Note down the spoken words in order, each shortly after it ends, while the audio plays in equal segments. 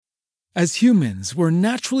As humans, we're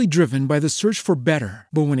naturally driven by the search for better.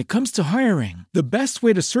 But when it comes to hiring, the best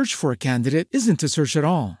way to search for a candidate isn't to search at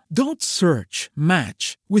all. Don't search,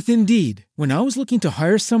 match with Indeed. When I was looking to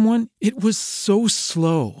hire someone, it was so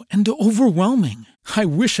slow and overwhelming. I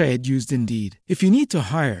wish I had used Indeed. If you need to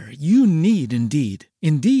hire, you need Indeed.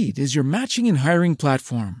 Indeed is your matching and hiring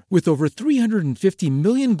platform with over 350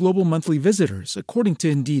 million global monthly visitors, according to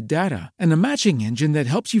Indeed data, and a matching engine that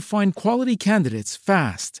helps you find quality candidates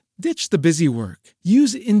fast. Ditch the busy work.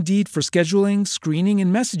 Use Indeed for scheduling, screening,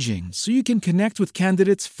 and messaging so you can connect with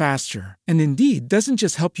candidates faster. And Indeed doesn't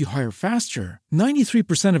just help you hire faster.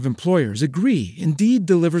 93% of employers agree Indeed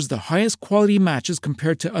delivers the highest quality matches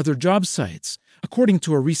compared to other job sites, according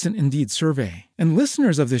to a recent Indeed survey. And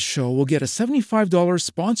listeners of this show will get a $75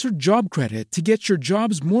 sponsored job credit to get your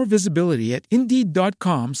jobs more visibility at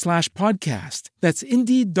Indeed.com/podcast. That's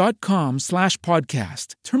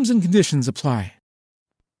Indeed.com/podcast. Terms and conditions apply.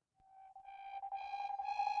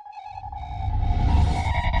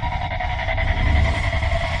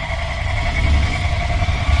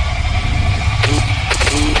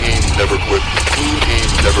 Never quit.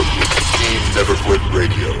 Never quit. Never quit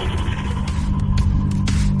radio.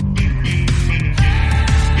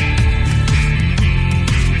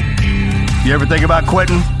 You ever think about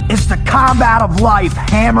quitting? It's the combat of life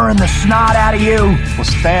hammering the snot out of you. Well,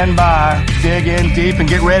 stand by, dig in deep, and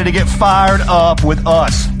get ready to get fired up with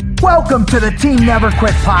us. Welcome to the Team Never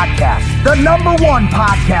Quit podcast, the #1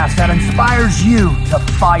 podcast that inspires you to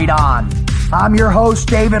fight on. I'm your host,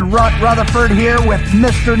 David Rutherford, here with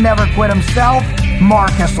Mr. Never Quit himself,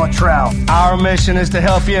 Marcus Luttrell. Our mission is to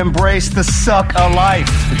help you embrace the suck of life,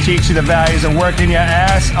 to teach you the values of working your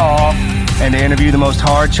ass off, and to interview the most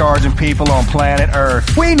hard-charging people on planet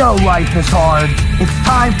Earth. We know life is hard. It's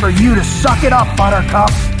time for you to suck it up,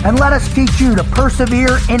 Buttercup, and let us teach you to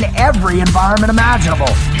persevere in every environment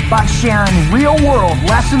imaginable by sharing real-world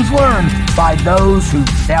lessons learned by those who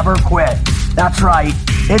never quit. That's right.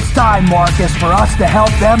 It's time, Marcus, for us to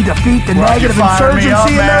help them defeat the negative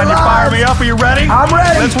insurgency in their lives. You fire me up. Are you ready? I'm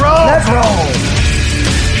ready. Let's roll. Let's roll.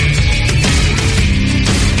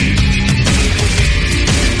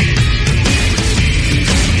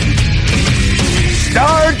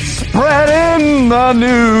 Start spreading the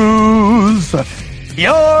news.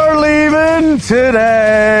 You're leaving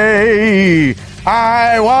today.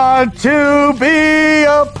 I want to be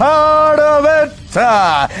a part of it.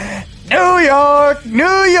 New York, New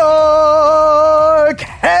York.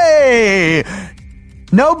 Hey.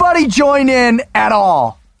 Nobody joined in at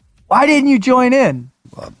all. Why didn't you join in?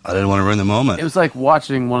 Well, I didn't want to ruin the moment. It was like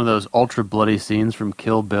watching one of those ultra bloody scenes from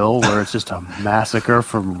Kill Bill where it's just a massacre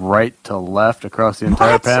from right to left across the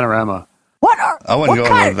entire panorama. I wouldn't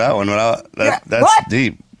go into that one. That's what?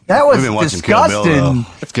 deep. That was We've been watching disgusting. Kill Bill,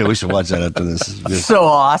 that's good. We should watch that after this. So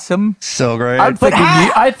awesome. So great.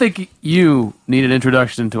 I think you need an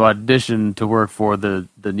introduction to audition to work for the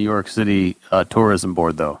New York City Tourism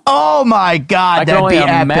Board, though. Oh my God, I can that'd only be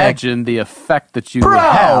epic. imagine the effect that you would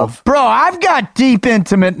have. Bro, I've got deep,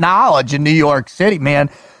 intimate knowledge in New York City, man.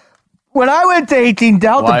 When I went to 18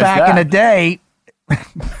 Delta back in the day,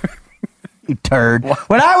 you turd.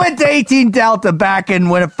 When I went to 18 Delta back in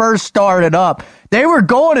when it first started up, they were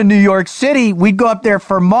going to New York City. We'd go up there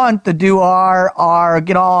for a month to do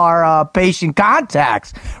get all our patient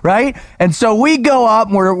contacts, right? And so we go up.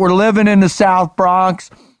 And we're living in the South Bronx,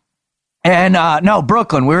 and no,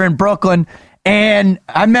 Brooklyn. We were in Brooklyn, and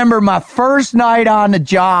I remember my first night on the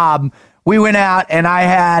job. We went out, and I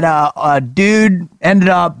had a dude ended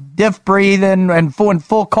up diff breathing and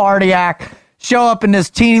full cardiac. Show up in this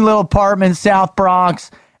teeny little apartment in South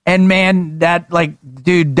Bronx, and man, that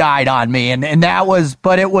dude died on me, and that was,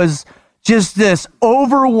 but it was just this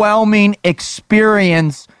overwhelming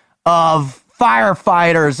experience of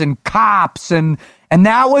firefighters and cops, and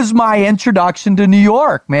that was my introduction to New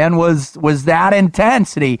York, man, was that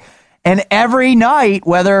intensity. And every night,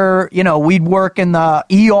 whether, we'd work in the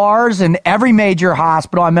ERs in every major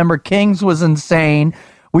hospital. I remember King's was insane.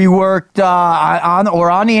 We worked on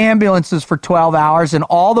the ambulances for 12 hours in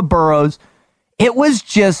all the boroughs. It was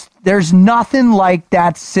just, there's nothing like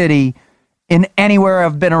that city in anywhere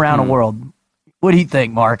I've been around the world. What do you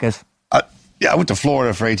think, Marcus? I went to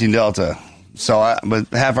Florida for 18 Delta. But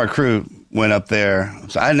half our crew went up there.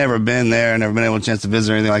 So I'd never been there, never been able to chance to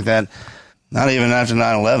visit or anything like that. Not even after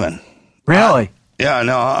 9/11. Really?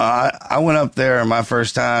 I went up there my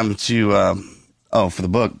first time to, for the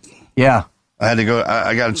book. Yeah. I had to go.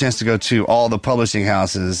 I got a chance to go to all the publishing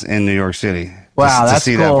houses in New York City. Wow, to that's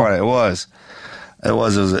see cool. that part. It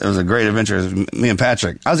was a great adventure. It was me and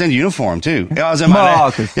Patrick. I was in uniform too. I was in my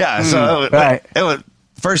okay. yeah. So right. it was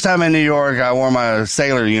First time in New York, I wore my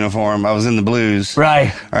sailor uniform. I was in the blues.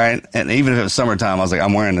 Right. Right. And even if it was summertime, I was like,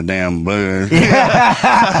 I'm wearing the damn blues.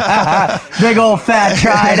 Yeah. Big old fat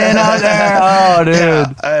trident out there. Oh,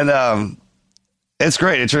 dude. Yeah. And it's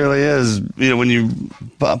great. It really is. You know, when you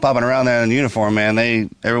popping around there in uniform, man,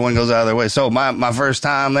 everyone goes out of their way. So my first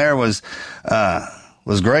time there was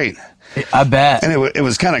great. I bet. And it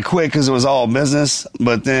was kind of quick because it was all business.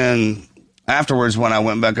 But then afterwards, when I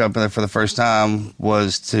went back up there for the first time,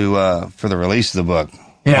 was for the release of the book.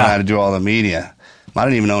 Yeah. When I had to do all the media. I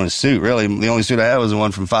didn't even own a suit, really. The only suit I had was the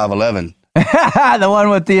one from 511. The one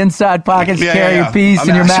with the inside pockets, carry your piece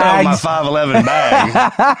and your mags. My 511 bag.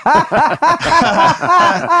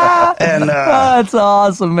 And that's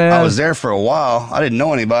awesome, man. I was there for a while. I didn't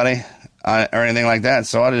know anybody or anything like that,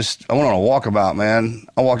 so I went on a walkabout, man.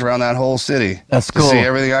 I walked around that whole city. That's cool. To see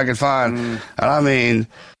everything I could find. And I mean,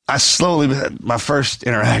 I slowly, my first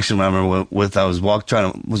interaction I remember with was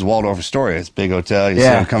Waldorf Astoria. It's a big hotel. You see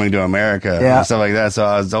them Coming to America and stuff like that. So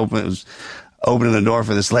I was opening the door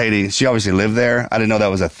for this lady. She obviously lived there. I didn't know that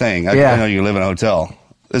was a thing. I didn't know you could live in a hotel.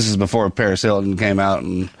 This is before Paris Hilton came out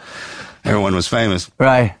and everyone was famous.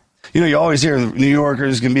 Right. You know, you always hear New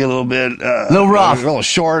Yorkers can be a little bit... a little rough. A little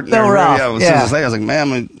short. A little rough. This lady, I was like,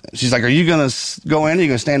 ma'am, she's like, are you going to go in or are you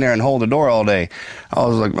going to stand there and hold the door all day? I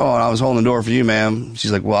was like, oh, I was holding the door for you, ma'am.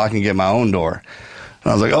 She's like, well, I can get my own door.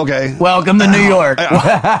 And I was like, okay. Welcome to New York.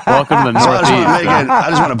 Welcome to Northeast. I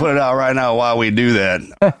just want to put it out right now why we do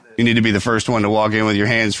that. You need to be the first one to walk in with your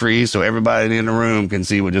hands free so everybody in the room can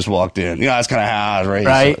see what just walked in. You know, that's kind of how I was raised.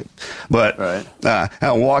 Right. But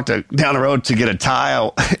I walked down the road to get a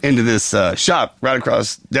tie into this shop right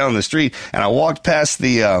across down the street, and I walked past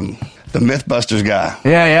the Mythbusters guy.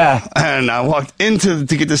 Yeah. And I walked to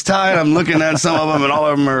get this tie, and I'm looking at some of them, and all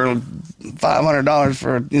of them are $500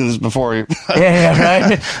 for, this is before you.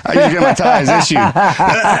 Right. I usually get my ties issued.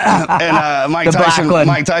 And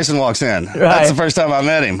Mike Tyson walks in. Right. That's the first time I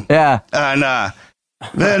met him. Yeah. And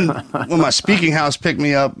then when my speaking house picked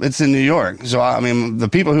me up, it's in New York. So, I mean, the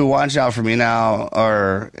people who watch out for me now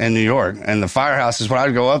are in New York. And the firehouses, when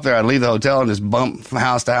I'd go up there, I'd leave the hotel and just bump from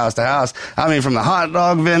house to house to house. I mean, from the hot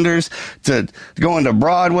dog vendors to going to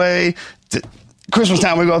Broadway to Christmas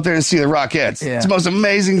time, we go up there and see the Rockettes. Yeah. It's the most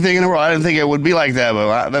amazing thing in the world. I didn't think it would be like that,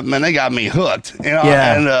 but man, they got me hooked. You know?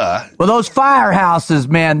 Yeah. And, well, those firehouses,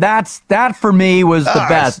 man, that for me was the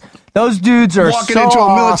best. Those dudes are walking so into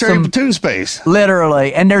a military awesome, platoon space,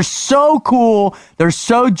 literally, and they're so cool. They're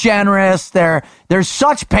so generous. They're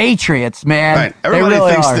such patriots, man. Right. Everybody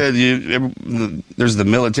really thinks are. that there's the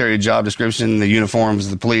military job description, the uniforms,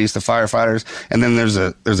 the police, the firefighters, and then there's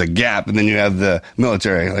a gap, and then you have the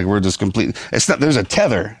military. Like we're just complete. It's not. There's a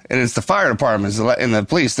tether, and it's the fire departments and the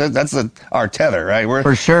police. That's our tether, right? We're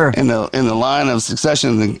for sure in the line of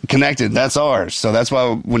succession connected. That's ours. So that's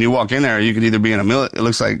why when you walk in there, you could either be in it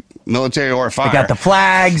looks like military or fire. They got the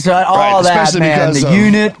flags, all right, that, man. The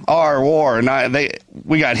unit, our war, and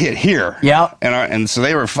we got hit here. Yeah, and so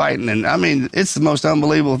they were fighting, and I mean, it's the most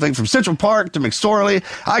unbelievable thing. From Central Park to McSorley,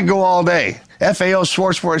 I go all day. FAO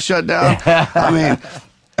Schwartzport shut down. I mean,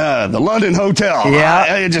 the London Hotel.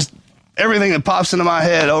 Yeah, just everything that pops into my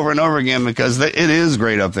head over and over again because it is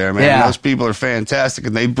great up there, man. Yeah. Those people are fantastic,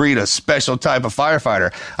 and they breed a special type of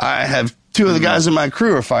firefighter. I have two of the guys in my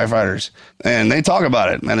crew are firefighters, and they talk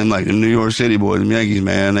about it. Man, I'm like, the New York City boys, the Yankees,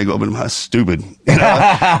 man, they go up and I'm stupid. You know?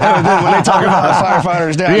 And then when they talk about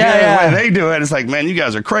firefighters down here, the way they do it, it's like, man, you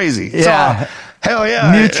guys are crazy. Yeah. So, hell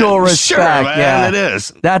yeah. Mutual respect. Sure, man, yeah. it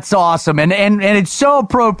is. That's awesome. And it's so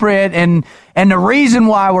appropriate. And the reason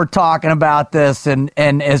why we're talking about this and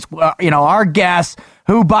is, our guest,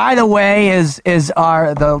 who, by the way, is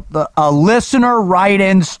a listener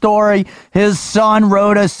write-in story. His son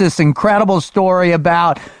wrote us this incredible story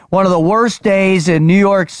about one of the worst days in New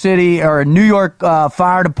York City or New York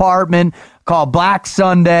Fire Department called Black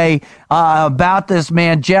Sunday about this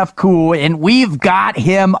man, Jeff Kuhl, and we've got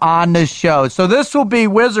him on the show. So this will be,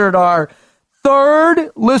 Wizard, our third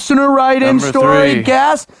listener write-in story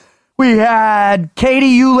guest. We had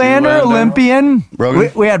Katie Ulander, Olympian.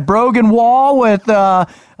 We had Brogan Wall with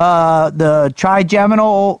the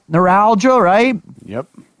trigeminal neuralgia, right? Yep.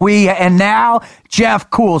 And now Jeff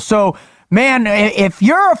Kuhl. So, man, if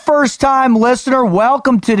you're a first-time listener,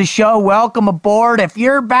 welcome to the show. Welcome aboard. If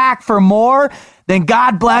you're back for more, then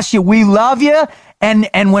God bless you. We love you.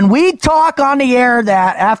 And when we talk on the air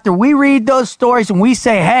that after we read those stories and we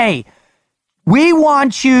say, hey, we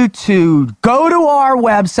want you to go to our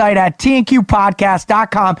website at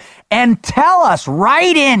tnqpodcast.com and tell us,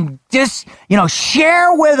 write in, just,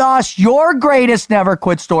 share with us your greatest never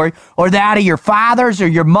quit story or that of your father's or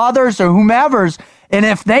your mother's or whomever's. And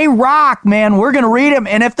if they rock, man, we're going to read them.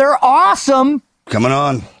 And if they're awesome. Coming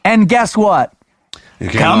on. And guess what?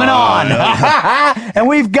 Coming on. And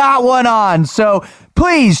we've got one on. So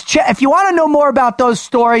please, if you want to know more about those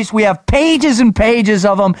stories, we have pages and pages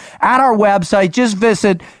of them at our website. Just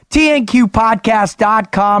visit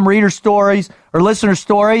tnqpodcast.com, reader stories or listener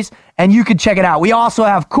stories, and you can check it out. We also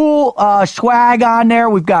have cool swag on there.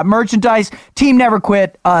 We've got merchandise, Team Never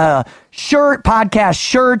Quit shirt, podcast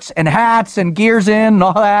shirts and hats and gears in and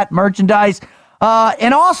all that merchandise.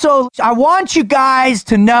 And also, I want you guys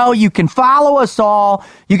to know you can follow us all.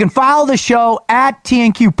 You can follow the show at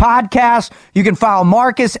TNQ Podcast. You can follow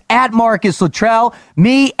Marcus at Marcus Luttrell,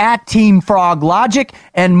 me at Team Frog Logic,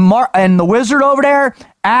 and the Wizard over there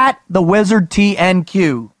at the Wizard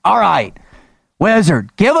TNQ. All right,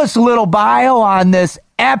 Wizard, give us a little bio on this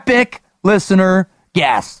epic listener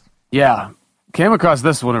guest. Yeah. Came across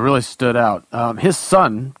this one, it really stood out. His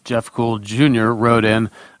son, Jeff Cool Jr., wrote in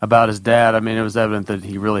about his dad. I mean, it was evident that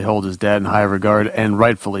he really holds his dad in high regard, and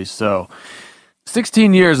rightfully so.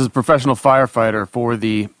 16 years as a professional firefighter for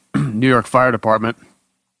the New York Fire Department,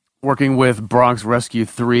 working with Bronx Rescue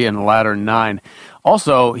 3 and Ladder 9.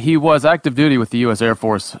 Also, he was active duty with the U.S. Air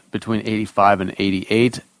Force between 85 and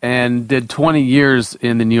 88, and did 20 years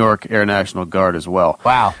in the New York Air National Guard as well.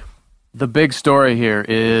 Wow. The big story here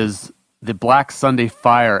is the Black Sunday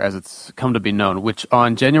Fire, as it's come to be known, which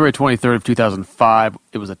on January 23rd of 2005,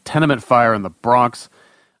 it was a tenement fire in the Bronx.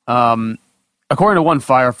 According to one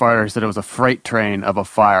firefighter, he said it was a freight train of a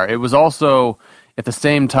fire. It was also at the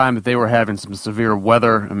same time that they were having some severe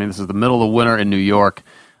weather. I mean, this is the middle of winter in New York,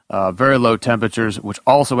 very low temperatures, which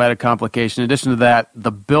also added complication. In addition to that,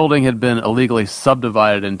 the building had been illegally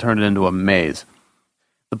subdivided and turned into a maze.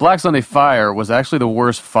 The Black Sunday Fire was actually the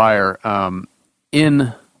worst fire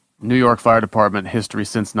in New York Fire Department history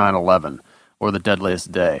since 9/11, or the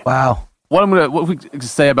deadliest day. Wow. What we can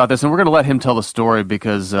say about this, and we're going to let him tell the story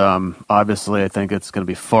because obviously I think it's going to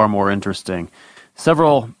be far more interesting.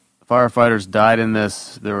 Several firefighters died in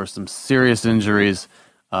this. There were some serious injuries.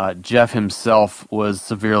 Jeff himself was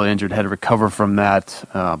severely injured, had to recover from that,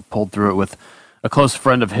 pulled through it with a close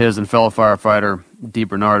friend of his and fellow firefighter,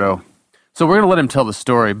 DiBernardo. So we're going to let him tell the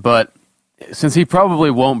story, but since he probably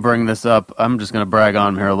won't bring this up, I'm just going to brag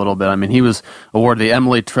on him here a little bit. I mean, he was awarded the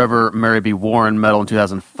Emily Trevor Mary B. Warren Medal in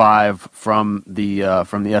 2005 from the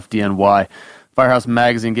FDNY. Firehouse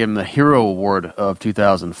Magazine gave him the Hero Award of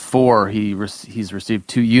 2004. He's received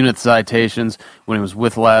 2 unit citations when he was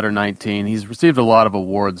with Ladder 19. He's received a lot of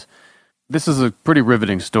awards. This is a pretty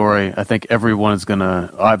riveting story. I think everyone is going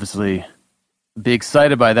to obviously be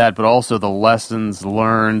excited by that, but also the lessons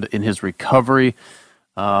learned in his recovery.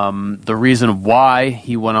 The reason why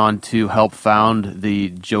he went on to help found the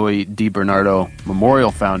Joey DiBernardo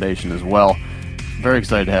Memorial Foundation as well. Very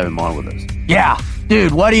excited to have him on with us. Yeah.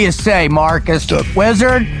 Dude, what do you say, Marcus?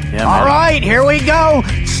 Wizard? Yeah, all right, here we go.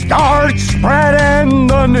 Start spreading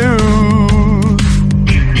the news.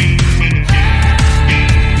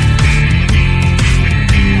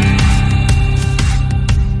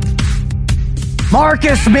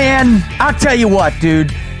 Marcus, man, I'll tell you what,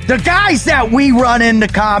 dude. The guys that we run into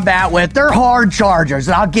combat with, they're hard chargers.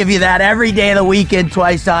 And I'll give you that every day of the weekend,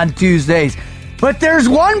 twice on Tuesdays. But there's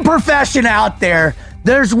one profession out there.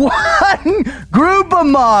 There's one group of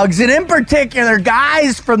mugs, and in particular,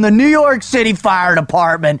 guys from the New York City Fire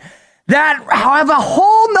Department that have a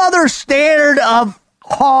whole nother standard of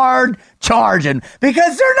hard charging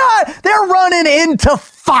because they're running into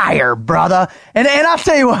fire, brother. And I'll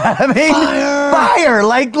tell you what, I mean, fire,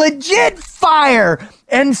 like legit fire.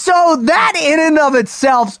 And so that in and of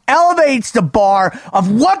itself elevates the bar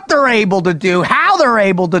of what they're able to do, how they're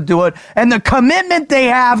able to do it, and the commitment they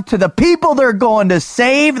have to the people they're going to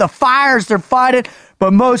save, the fires they're fighting,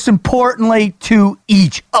 but most importantly, to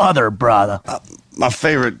each other, brother. My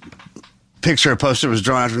favorite picture I posted was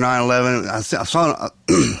drawn after 9/11. I saw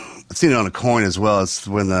I've seen it on a coin as well. It's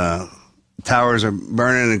when the towers are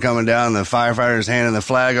burning and coming down, the firefighters handing the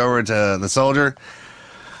flag over to the soldier.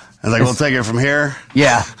 And like, we'll take it from here.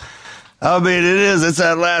 Yeah. I mean, it's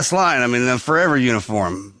that last line. I mean, the forever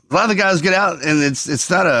uniform. A lot of the guys get out, and it's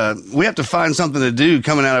not we have to find something to do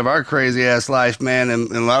coming out of our crazy ass life, man.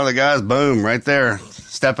 And a lot of the guys, boom, right there,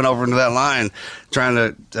 stepping over into that line, trying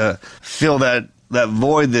to fill that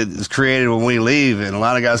void that is created when we leave. And a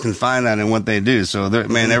lot of guys can find that in what they do. So,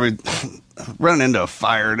 man, running into a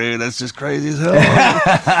fire, dude, that's just crazy as hell.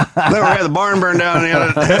 Remember, we had the barn burned down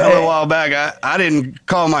a little while back. I didn't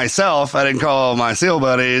call myself. I didn't call my SEAL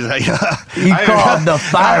buddies. You called the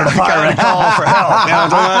fire department. I call for help. You know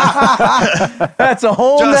what I'm talking about? That's a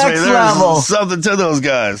whole Trust next me, level. Something to those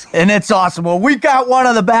guys. And it's awesome. Well, we got one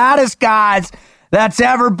of the baddest guys that's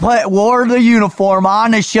ever wore the uniform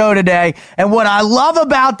on the show today. And what I love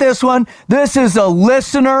about this one, this is a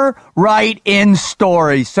listener write-in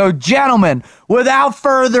story. So, gentlemen, without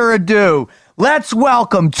further ado, let's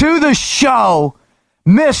welcome to the show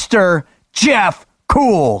Mr. Jeff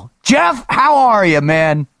Cool. Jeff, how are you,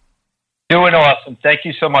 man? Doing awesome. Thank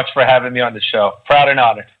you so much for having me on the show. Proud and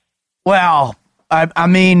honored. Well, I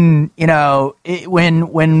mean, you know,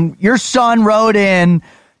 when your son wrote in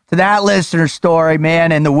to that listener story,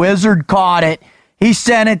 man, and the Wizard caught it, he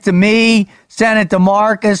sent it to me, sent it to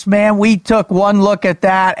Marcus, man. We took one look at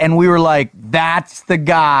that, and we were like, that's the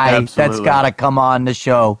guy that's got to come on the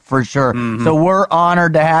show for sure. Mm-hmm. So we're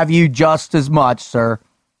honored to have you just as much, sir.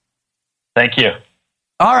 Thank you.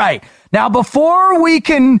 All right. Now, before we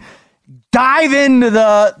can dive into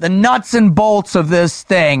the nuts and bolts of this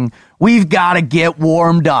thing, we've got to get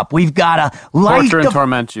warmed up. We've got to torture and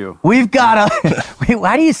torment you. We've got to. Wait,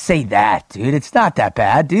 why do you say that, dude? It's not that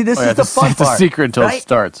bad, dude. This is the fun part. It's a secret until it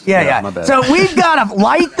starts. Yeah. My bad. So we've got to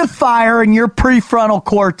light the fire in your prefrontal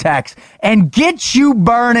cortex and get you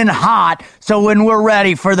burning hot. So when we're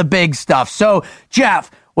ready for the big stuff. So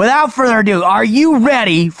Jeff, without further ado, are you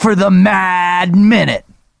ready for the Mad Minute?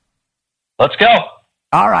 Let's go.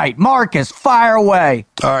 All right, Marcus, fire away.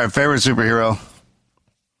 All right, favorite superhero?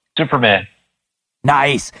 Superman.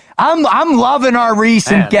 Nice. I'm loving our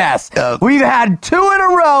recent guests. We've had 2 in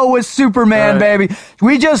a row with Superman, baby.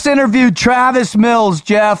 We just interviewed Travis Mills,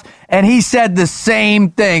 Jeff, and he said the same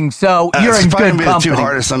thing. So you're in good company. It's probably the 2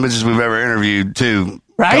 hardest some bitches we've ever interviewed, too.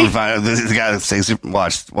 Right? The guy that says,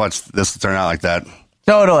 watch this turn out like that.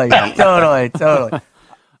 Totally.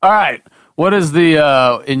 All right. What is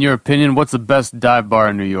in your opinion, what's the best dive bar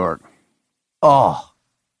in New York? Oh,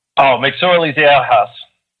 McSorley's Ale House.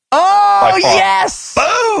 Oh, yes!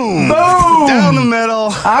 Boom! Down the middle.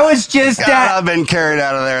 I was just I've been carried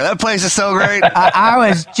out of there. That place is so great. I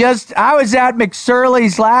was at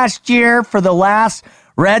McSorley's last year for the last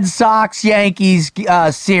Red Sox-Yankees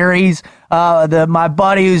series. My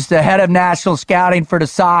buddy who's the head of national scouting for the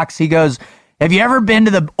Sox, he goes, have you ever been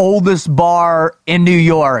to the oldest bar in New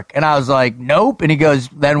York? And I was like, nope. And he goes,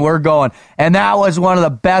 then we're going. And that was one of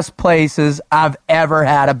the best places I've ever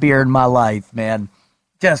had a beer in my life, man.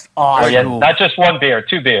 Just awesome. Oh, yeah. Not just 1 beer,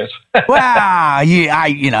 2 beers. Wow,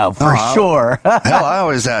 for sure. Hell, I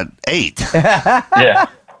always had 8. Yeah.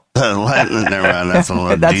 Never mind. That's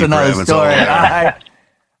another story.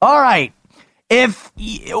 All right. If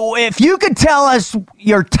you could tell us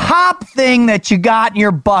your top thing that you got in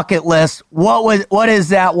your bucket list, what is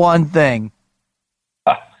that one thing?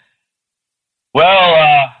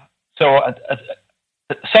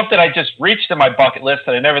 Something I just reached in my bucket list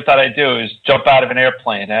that I never thought I'd do is jump out of an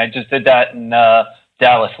airplane, and I just did that in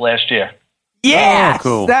Dallas last year. Yeah,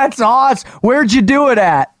 cool. That's awesome. Where'd you do it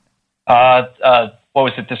at? What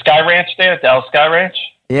was it? The Sky Ranch there, Dallas Sky Ranch.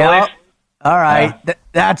 Yeah. All right,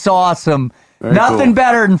 that's awesome. Very Nothing cool.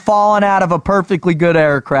 better than falling out of a perfectly good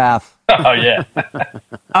aircraft. Oh, yeah.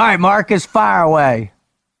 All right, Marcus, fire away.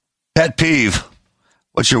 Pet peeve.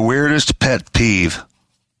 What's your weirdest pet peeve?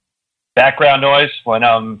 Background noise when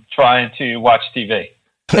I'm trying to watch TV.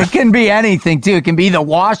 It can be anything, too. It can be the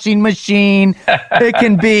washing machine. It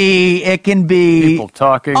can be people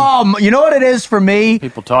talking. You know what it is for me?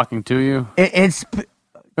 People talking to you. It's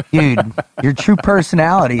dude, your true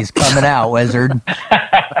personality is coming out, Wizard.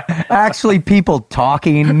 Actually, people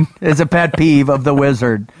talking is a pet peeve of the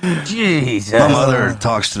Wizard. Jesus. My mother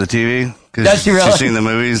talks to the TV because she's seen the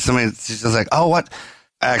movies. She's just like, oh, what?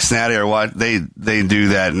 Ask Natty or what? They do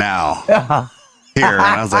that now. Here. And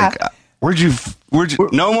I was like, where'd you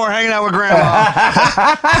no more hanging out with Grandma.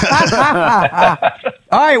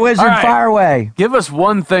 All right, Wizard, fire away. Give us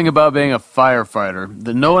one thing about being a firefighter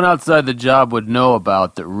that no one outside the job would know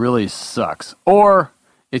about that really sucks. Or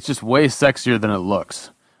it's just way sexier than it looks.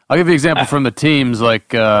 I'll give you an example from the teams, like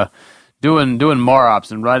doing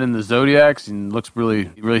MAROPS and riding the Zodiacs, and looks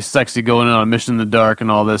really, really sexy going in on a mission in the dark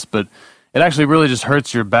and all this, but it actually really just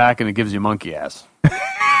hurts your back and it gives you monkey ass.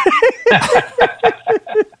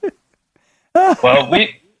 Well,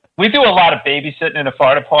 we do a lot of babysitting in the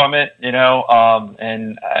fire department, and I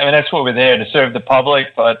mean, that's what we're there to serve the public,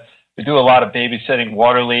 but we do a lot of babysitting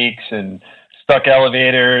water leaks and stuck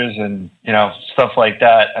elevators and, stuff like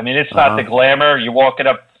that. I mean, it's not the glamour. You're walking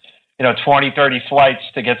up, 20, 30 flights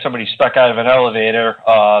to get somebody stuck out of an elevator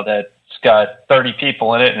that's got 30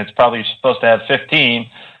 people in it, and it's probably supposed to have 15.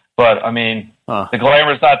 But, I mean, the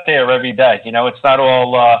glamour's not there every day.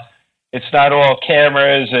 It's not all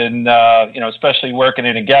cameras and, especially working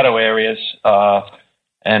in the ghetto areas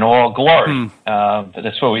and all glory. But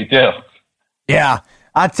that's what we do. Yeah.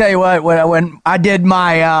 I'll tell you what, when I did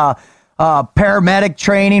my paramedic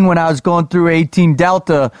training when I was going through 18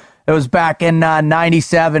 Delta. It was back in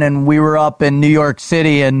 97, and we were up in New York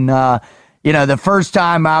City. And, the first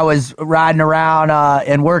time I was riding around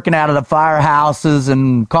and working out of the firehouses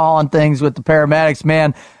and calling things with the paramedics,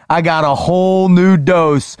 man, I got a whole new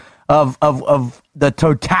dose of the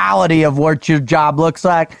totality of what your job looks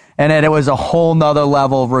like. And it was a whole nother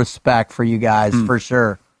level of respect for you guys, for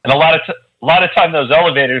sure. And a lot of time those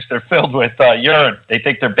elevators, they're filled with urine. They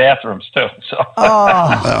think they're bathrooms too. So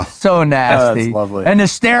so nasty. That's lovely. And the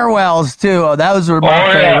stairwells too. Oh, those were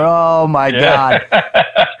my favorite. Yeah. Oh my God.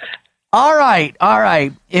 All right.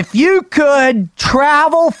 If you could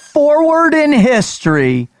travel forward in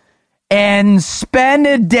history and spend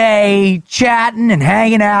a day chatting and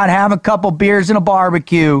hanging out, having a couple beers and a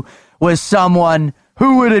barbecue with someone,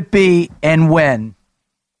 who would it be and when?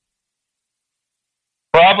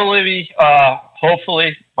 Probably,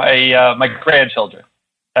 hopefully, my grandchildren.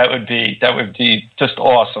 That would be just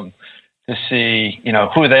awesome to see,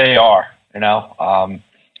 who they are.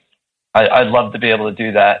 I'd love to be able to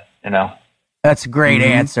do that. That's a great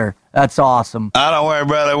answer. That's awesome. I don't worry,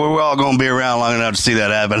 brother. We're all going to be around long enough to see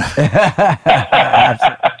that happen.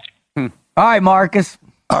 All right, Marcus.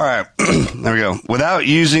 All right, there we go. Without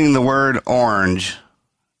using the word orange,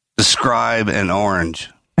 describe an orange.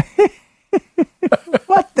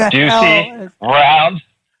 What the Juicy, hell? round,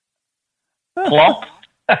 plump.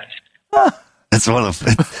 It's one of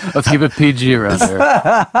Let's keep it PG around here.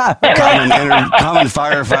 common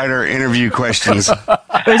firefighter interview questions. Is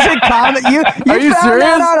it common? You Are you found serious?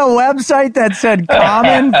 that on a website that said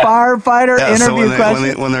common firefighter Yeah, so interview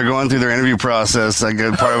questions? when they're going through their interview process, like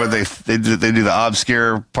part of it they do the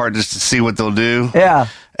obscure part just to see what they'll do. Yeah.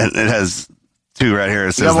 And it has two right here.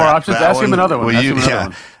 It says got more that- options? that Ask him another one. Ask him another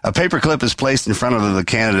one. A paperclip is placed in front of the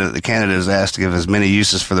candidate. The candidate is asked to give as many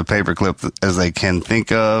uses for the paperclip as they can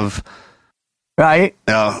think of. Right?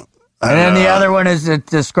 Now, And then the other one is to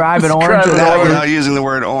describe an orange. without using the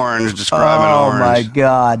word orange, describe an Oh, orange. my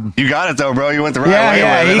God. You got it, though, bro. You went the right way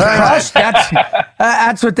Yeah, with he it. crushed.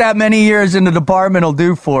 That's what that many years in the department will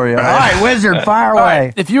do for you. All right, Wizard, fire away. All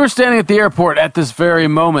right, if you were standing at the airport at this very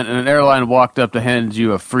moment and an airline walked up to hand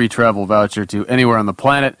you a free travel voucher to anywhere on the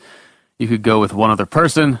planet, you could go with one other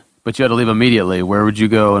person, but you had to leave immediately. Where would you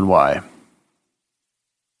go and why?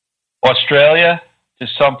 Australia,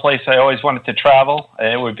 just someplace I always wanted to travel.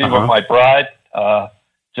 It would be with my bride,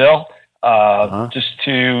 Jill, just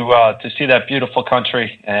to see that beautiful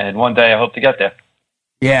country. And one day I hope to get there.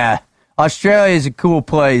 Yeah. Australia is a cool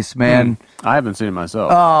place, man. I haven't seen it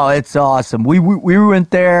myself. Oh, it's awesome. We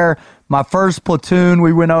went there. My first platoon,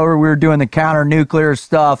 we went over. We were doing the counter-nuclear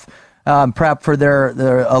stuff, prep for their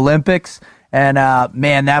Olympics. And,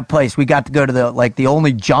 man, that place, we got to go to the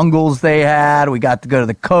only jungles they had. We got to go to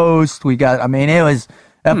the coast.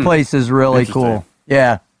 That place is really cool.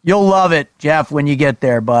 Yeah. You'll love it, Jeff, when you get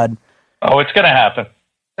there, bud. Oh, it's going to happen.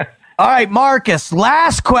 All right, Marcus,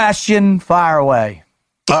 last question. Fire away.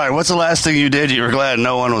 All right, what's the last thing you did? You were glad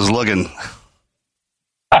no one was looking.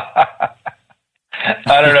 I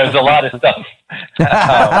don't know. There's a lot of stuff.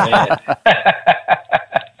 Oh, man.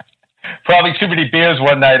 Probably too many beers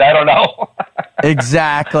one night. I don't know.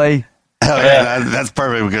 Exactly. Oh, yeah, that's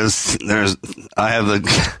perfect because I have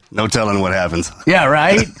no telling what happens. Yeah,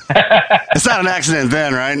 right? It's not an accident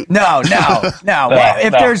then, right? No. Well,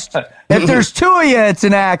 if there's two of you, it's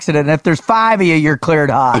an accident. If there's five of you, you're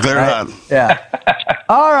cleared hot. Cleared right? hot. Yeah.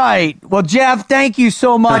 All right. Well, Jeff, thank you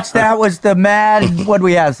so much. That was the mad. What do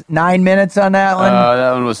we have? 9 minutes on that one?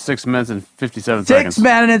 That one was 6 minutes and 57 seconds. 6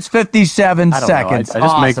 minutes, 57 seconds. I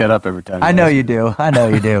just make Awesome. that up every time. I know you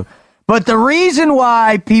do. But the reason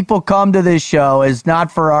why people come to this show is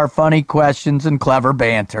not for our funny questions and clever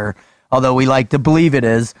banter, although we like to believe it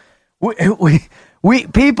is. We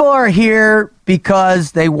people are here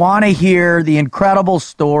because they want to hear the incredible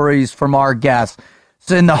stories from our guests.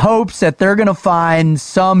 So in the hopes that they're going to find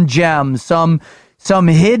some gem, some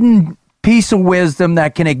hidden piece of wisdom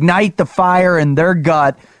that can ignite the fire in their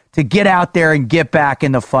gut to get out there and get back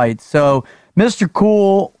in the fight. So, Mr.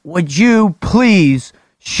 Cool, would you please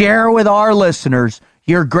share with our listeners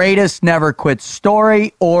your greatest Never Quit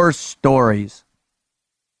story or stories?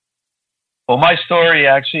 Well, my story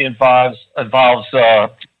actually involves a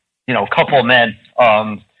couple of men.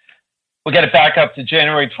 We'll get it back up to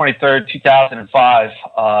January 23rd,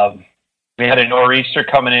 2005. We had a nor'easter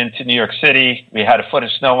coming into New York City. We had a foot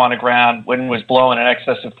of snow on the ground. Wind was blowing in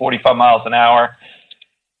excess of 45 miles an hour.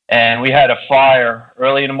 And we had a fire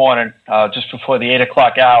early in the morning, just before the 8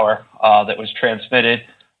 o'clock hour, that was transmitted.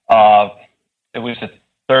 It was the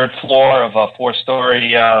third floor of a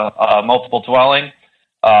 4-story multiple dwelling.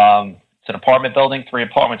 It's an apartment building, 3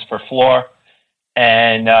 apartments per floor.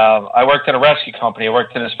 And I worked at a rescue company. I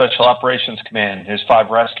worked in a special operations command. There's 5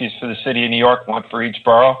 rescues for the city of New York, 1 for each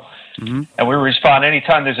borough. Mm-hmm. And we respond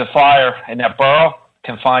anytime there's a fire in that borough,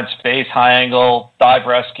 confined space, high angle, dive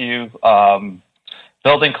rescue,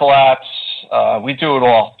 building collapse. We do it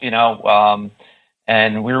all,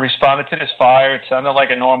 and we responded to this fire. It sounded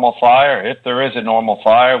like a normal fire, if there is a normal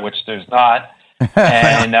fire, which there's not.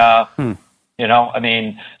 And,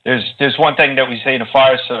 there's one thing that we say in the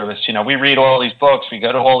fire service. We read all these books, we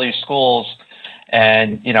go to all these schools,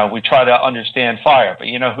 and, we try to understand fire. But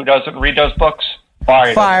who doesn't read those books?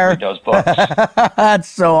 Fire. Doesn't read those books. That's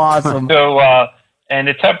so awesome. So, and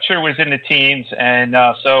the temperature was in the teens. And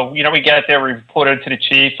so, we get there, we reported to the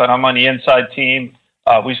chief, and I'm on the inside team.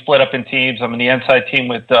 We split up in teams. I'm on the inside team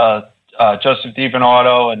with Joseph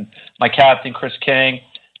DiBernardo and my captain, Chris King.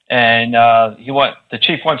 And the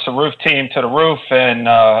chief wants the roof team to the roof,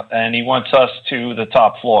 and he wants us to the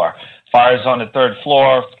top floor. Fire's on the 3rd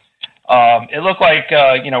floor. It looked like,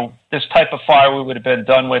 this type of fire we would have been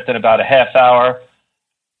done with in about a half hour.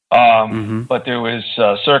 But there was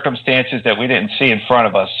circumstances that we didn't see in front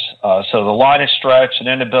of us. So the line is stretched, and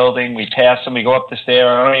in the building, we pass them, we go up the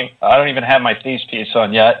stair. I don't even have my face piece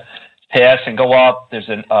on yet. Pass and go up. There's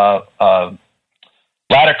a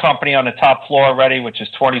ladder company on the top floor already, which is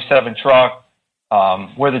 27 truck.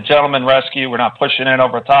 We're the gentleman rescue. We're not pushing in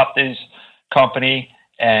over top this company.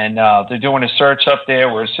 And they're doing a search up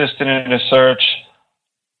there. We're assisting in the search.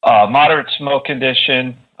 Moderate smoke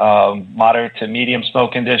condition, moderate to medium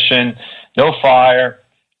smoke condition, no fire.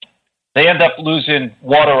 They end up losing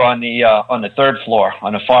water on the 3rd floor,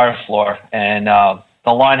 on the fire floor, and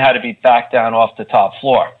the line had to be backed down off the top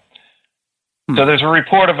floor. So there's a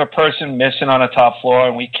report of a person missing on the top floor,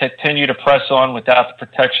 and we continue to press on without the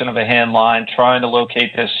protection of a hand line, trying to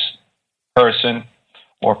locate this person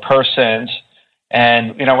or persons,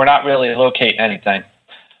 and we're not really locating anything.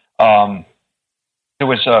 There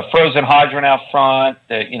was a frozen hydrant out front.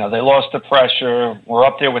 They lost the pressure. We're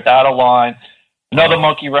up there without a line. Another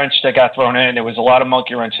monkey wrench that got thrown in, there was a lot of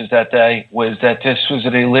monkey wrenches that day, was that this was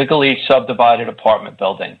an illegally subdivided apartment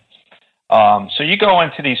building. So you go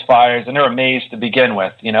into these fires, and they're a maze to begin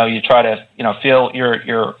with. You try to, feel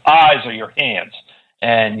your eyes or your hands,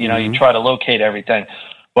 and, you try to locate everything.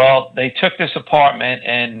 Well, they took this apartment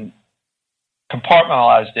and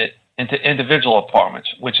compartmentalized it into individual apartments,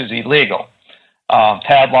 which is illegal.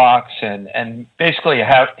 Padlocks and basically a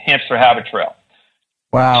hamster habit trail.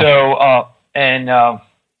 Wow. So,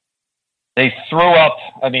 they threw up,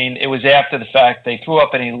 it was after the fact, they threw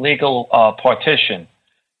up an illegal partition.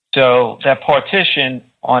 So that partition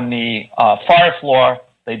on the fire floor,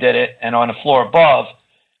 they did it, and on the floor above,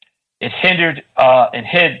 it hindered and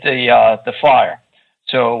hid the fire.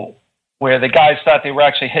 So where the guys thought they were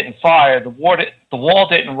actually hitting fire, the wall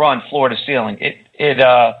didn't run floor to ceiling. It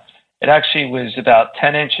actually was about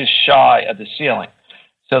 10 inches shy of the ceiling.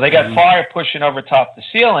 So they got fire pushing over top the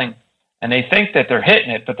ceiling, and they think that they're hitting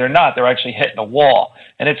it, but they're not. They're actually hitting a wall,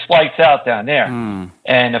 and it lights out down there.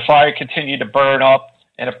 And the fire continued to burn up,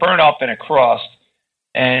 and it burned up and it crossed,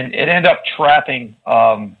 and it ended up trapping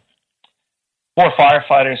 4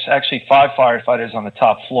 firefighters, actually 5 firefighters on the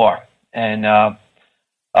top floor. And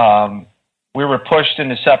we were pushed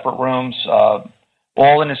into separate rooms,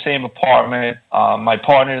 all in the same apartment. My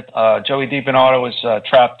partner, Joey DiBernardo, was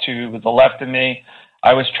trapped to the left of me.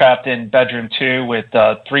 I was trapped in bedroom 2 with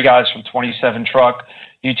 3 guys from 27 truck,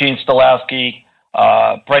 Eugene Stolowski,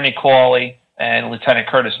 Brendan Cawley, and Lieutenant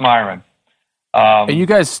Curtis Myron. And you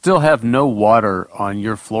guys still have no water on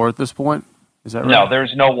your floor at this point? Is that right? No,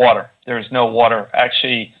 there's no water. There's no water.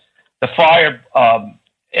 Actually, the fire,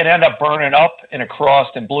 it ended up burning up and it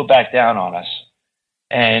crossed and blew back down on us.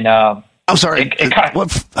 And I'm sorry.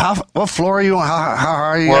 What floor are you on? How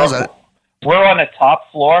are you? We're on the top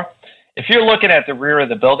floor. If you're looking at the rear of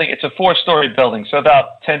the building, it's a 4-story building, so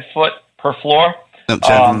about 10 foot per floor. But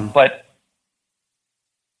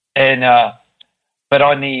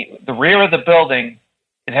on the rear of the building,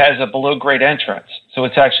 it has a below grade entrance, so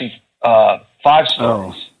it's actually 5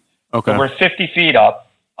 stories. Oh, okay. So we're 50 feet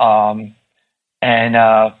up, and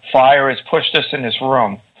fire has pushed us in this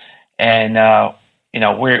room, and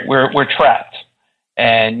we're trapped.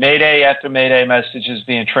 And Mayday after Mayday messages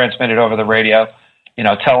being transmitted over the radio,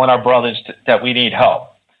 telling our brothers that we need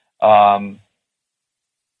help.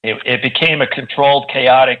 It became a controlled,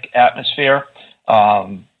 chaotic atmosphere.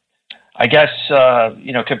 I guess,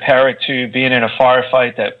 compare it to being in a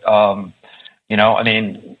firefight that,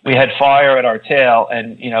 we had fire at our tail,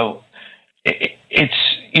 and, you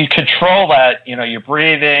control that, your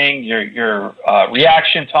breathing, your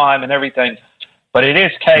reaction time and everything. but it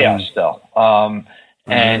is chaos still.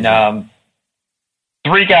 And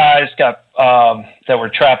 3 guys got that were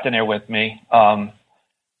trapped in there with me. The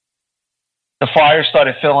fire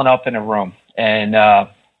started filling up in the room, and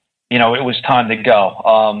it was time to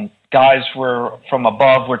go. Guys were from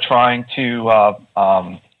above were trying to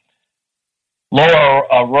lower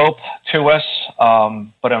a rope to us,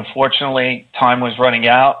 but unfortunately, time was running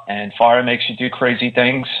out, and fire makes you do crazy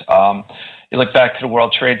things. You look back to the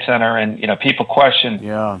World Trade Center, and people question,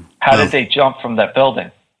 how did they jump from that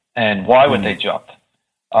building, and why would they jump?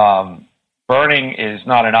 Burning is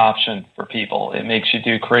not an option for people. It makes you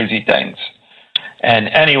do crazy things. And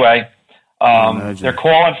anyway, they're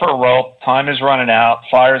calling for a rope. Time is running out.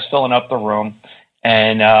 Fire's filling up the room.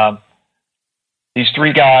 And these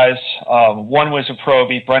 3 guys, one was a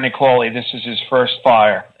probie, Brendan Cawley. This is his first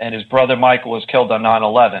fire. And his brother Michael was killed on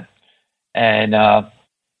 9/11. And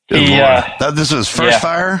this was his first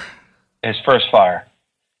fire? His first fire.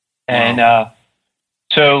 And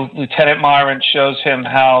so Lieutenant Myron shows him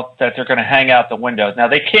how that they're going to hang out the window. Now,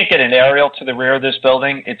 they can't get an aerial to the rear of this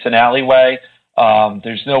building. It's an alleyway.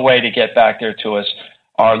 There's no way to get back there to us.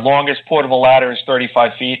 Our longest portable ladder is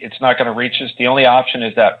 35 feet. It's not going to reach us. The only option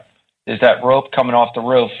is that rope coming off the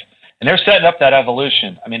roof. And they're setting up that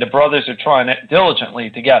evolution. I mean, the brothers are trying diligently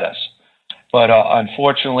to get us. But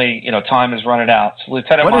unfortunately, time is running out. So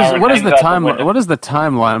Lieutenant Myron, what is the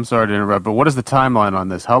timeline? I'm sorry to interrupt, but what is the timeline on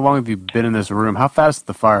this? How long have you been in this room? How fast is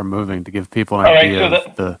the fire moving to give people an idea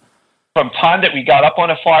of the... From time that we got up on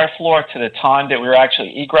the fire floor to the time that we were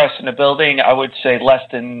actually egressing the building, I would say less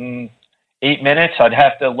than 8 minutes. I'd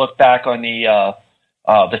have to look back on the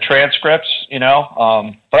transcripts,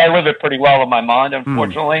 but I live it pretty well in my mind,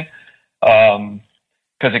 unfortunately, because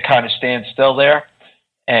it kind of stands still there.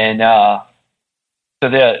 And so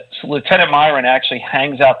Lieutenant Myron actually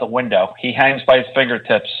hangs out the window. He hangs by his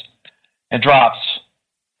fingertips and drops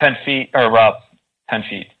 50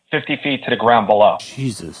 feet to the ground below.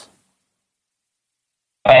 Jesus.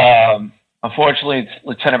 Unfortunately,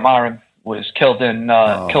 Lieutenant Myron was killed in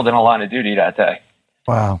a line of duty that day.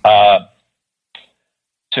 Wow.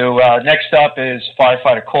 So next up is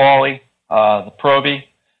firefighter Cawley, the probie,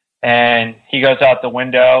 and he goes out the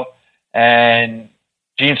window, and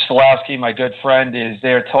Gene Stolowski, my good friend, is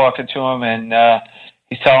there talking to him, and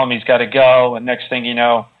he's telling him he's got to go, and next thing you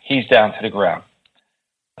know, he's down to the ground.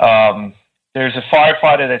 There's a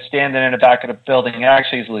firefighter that's standing in the back of the building.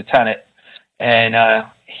 Actually, he's a lieutenant, and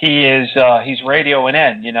he's radioing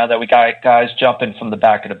in, that we got guys jumping from the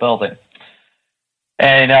back of the building.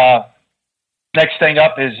 And next thing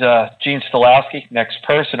up is Gene Stolowski. Next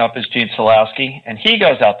person up is Gene Stolowski, and he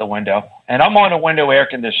goes out the window, and I'm on a window air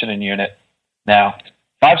conditioning unit now.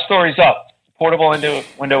 5 stories up, portable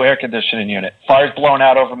window air conditioning unit. Fire's blowing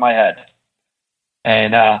out over my head.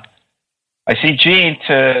 And I see Gene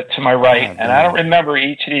to my right, and I don't remember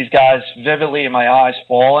each of these guys vividly in my eyes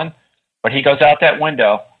falling, but he goes out that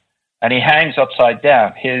window, and he hangs upside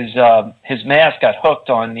down. His mask got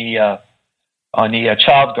hooked on the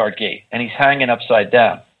child guard gate, and he's hanging upside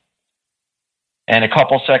down. And a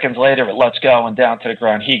couple seconds later, it lets go, and down to the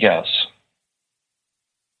ground he goes.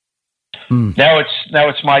 Now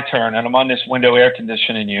it's my turn, and I'm on this window air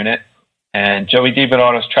conditioning unit, and Joey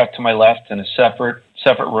DiBernardo's trapped to my left in a separate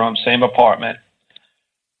room, same apartment.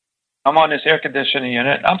 I'm on this air conditioning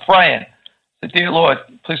unit. I'm praying. I said, "Dear Lord,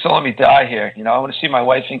 please don't let me die here. I want to see my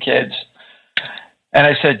wife and kids." And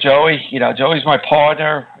I said, "Joey, Joey's my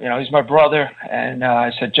partner. He's my brother." And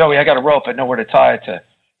I said, "Joey, I got a rope. I know where to tie it to."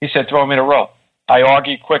 He said, "Throw me the rope." I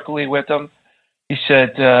argued quickly with him. He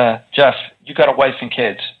said, "Jeff, you got a wife and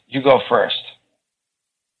kids. You go first."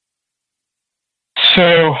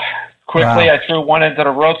 So quickly, I threw one end of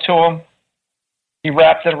the rope to him. He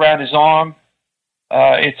wrapped it around his arm.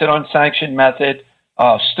 It's an unsanctioned method.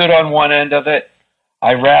 Stood on one end of it.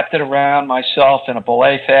 I wrapped it around myself in a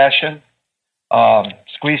belay fashion.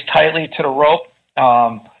 Squeezed tightly to the rope,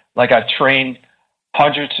 like I've trained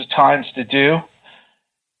hundreds of times to do.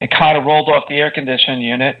 It kind of rolled off the air conditioning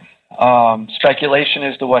unit. Speculation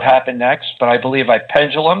as to what happened next, but I believe I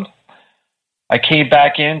pendulumed. I came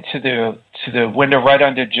back into the window right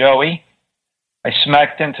under Joey. I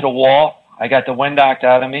smacked into the wall. I got the wind knocked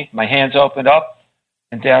out of me. My hands opened up,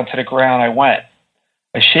 and down to the ground I went.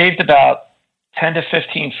 I shaved about 10 to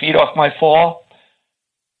 15 feet off my fall,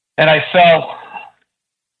 and I fell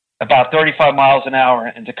about 35 miles an hour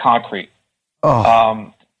into concrete.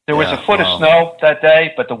 There was a foot of snow that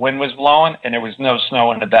day, but the wind was blowing, and there was no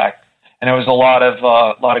snow in the back, and there was a lot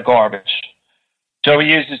of garbage. Joey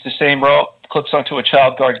uses the same rope, clips onto a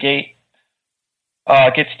child guard gate,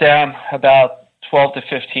 gets down about 12 to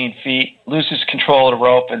 15 feet, loses control of the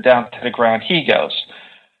rope, and down to the ground he goes.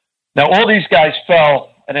 Now, all these guys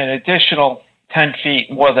fell at an additional 10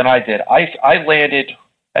 feet more than I did. I landed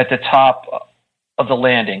at the top of the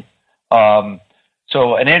landing.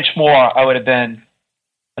 So an inch more, I would have been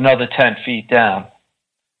another 10 feet down.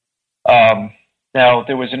 Now,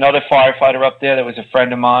 there was another firefighter up there that was a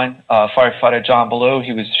friend of mine, firefighter John Ballou.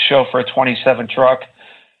 He was the chauffeur of a 27 truck.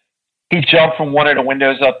 He jumped from one of the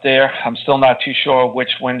windows up there. I'm still not too sure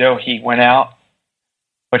which window he went out,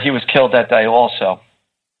 but he was killed that day also.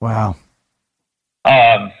 Wow.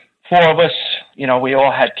 Four of us, we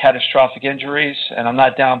all had catastrophic injuries, and I'm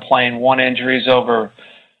not downplaying one injuries over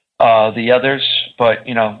the others, but,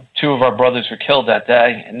 two of our brothers were killed that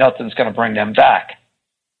day, and nothing's going to bring them back.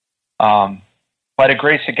 By the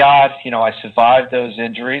grace of God, I survived those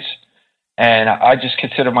injuries, and I just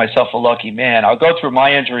consider myself a lucky man. I'll go through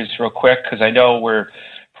my injuries real quick because I know we're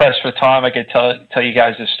pressed for time. I could tell you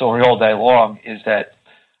guys this story all day long, is that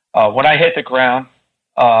when I hit the ground,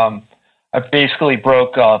 I basically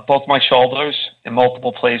broke both my shoulders in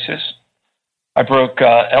multiple places. I broke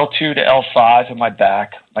L2 to L5 in my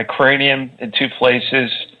back, my cranium in 2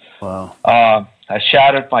 places. Wow. I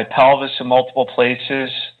shattered my pelvis in multiple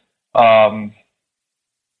places. Broke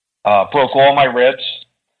all my ribs.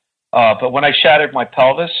 But when I shattered my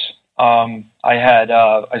pelvis, I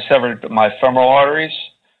severed my femoral arteries.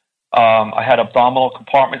 I had abdominal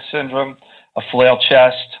compartment syndrome, a flail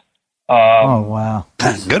chest. Oh wow!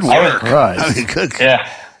 Good work. Good.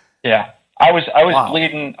 Yeah. I was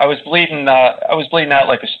bleeding. I was bleeding out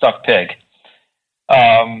like a stuck pig.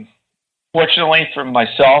 Fortunately for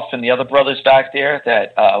myself and the other brothers back there,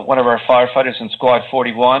 that one of our firefighters in Squad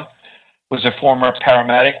 41 was a former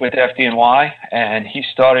paramedic with FDNY, and he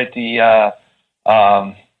started the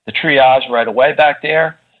triage right away back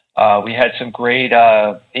there. We had some great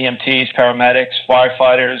EMTs, paramedics,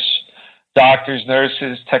 firefighters, doctors,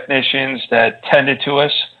 nurses, technicians that tended to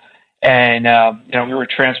us. And, we were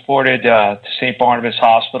transported to St. Barnabas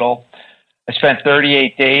Hospital. I spent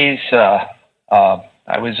 38 days.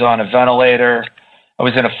 I was on a ventilator. I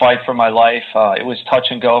was in a fight for my life. It was touch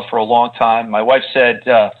and go for a long time. My wife said,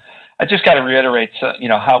 I just got to reiterate,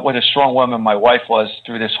 what a strong woman my wife was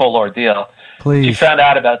through this whole ordeal. Please. She found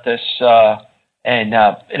out about this, and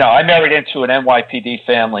I married into an NYPD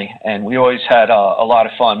family, and we always had a lot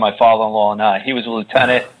of fun, my father-in-law and I. He was a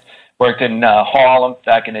lieutenant, worked in Harlem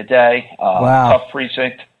back in the day, wow. Tough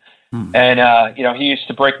precinct. And, he used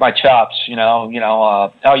to break my chops, oh,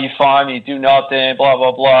 you fine, you do nothing, blah,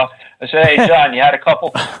 blah, blah. I said, hey, John, you had a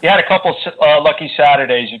couple lucky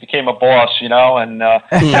Saturdays. You became a boss, and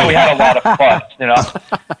we had a lot of fun,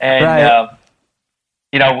 and, right.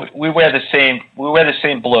 We wear the same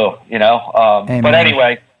blue, but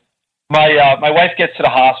anyway, my wife gets to the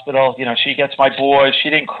hospital, she gets my boys. She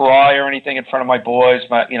didn't cry or anything in front of my boys.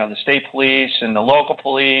 The state police and the local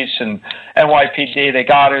police and NYPD, they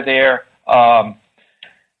got her there.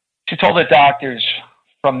 She told the doctors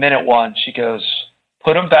from minute one, she goes,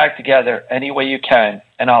 put them back together any way you can,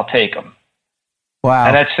 and I'll take them. Wow.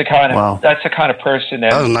 And that's the kind of person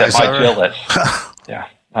that my Jill is. Yeah.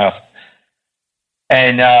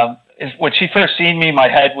 And when she first seen me, my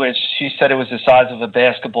head was, she said it was the size of a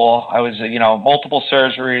basketball. I was, multiple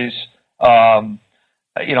surgeries. I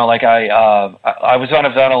was on a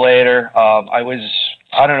ventilator. I was,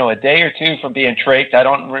 a day or two from being trached. I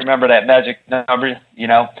don't remember that magic number,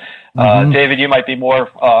 David, you might be more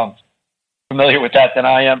familiar with that than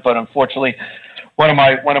I am, but unfortunately, one of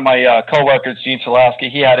my coworkers, Gene Solowski,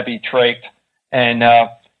 he had to be trached, and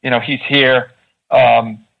he's here.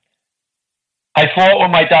 I fought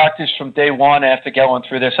with my doctors from day one after going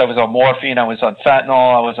through this. I was on morphine, I was on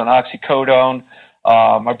fentanyl, I was on oxycodone.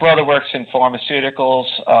 My brother works in pharmaceuticals.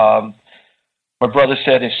 My brother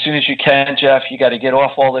said, as soon as you can, Jeff, you got to get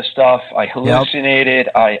off all this stuff. I hallucinated.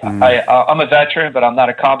 Yep. I'm a veteran, but I'm not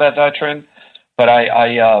a combat veteran. But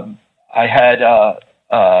I had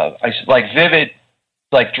vivid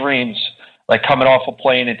dreams, like coming off a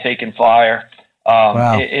plane and taking fire.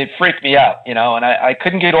 Wow. It freaked me out, and I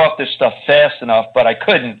couldn't get off this stuff fast enough, but I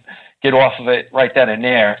couldn't get off of it right then and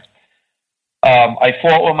there. I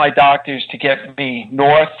fought with my doctors to get me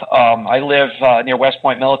north. I live near West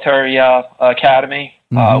Point Military Academy,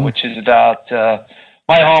 which is about,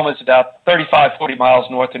 my home is about 35, 40 miles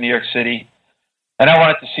north of New York City. And I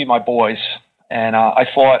wanted to see my boys. And I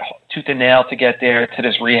fought tooth and nail to get there to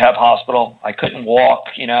this rehab hospital. I couldn't walk,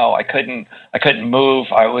 I couldn't move.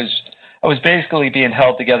 I was basically being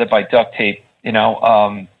held together by duct tape,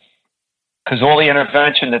 because all the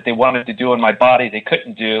intervention that they wanted to do in my body, they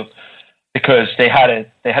couldn't do because they had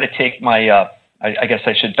to take my I guess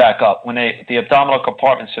I should back up. When the abdominal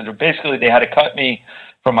compartment syndrome, basically they had to cut me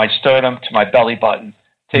from my sternum to my belly button,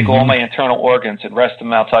 take all my internal organs and rest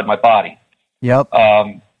them outside my body. Yep.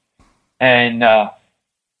 And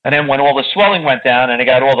then when all the swelling went down and I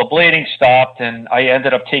got all the bleeding stopped, and I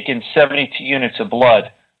ended up taking 72 units of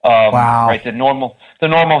blood. Wow. Right. The normal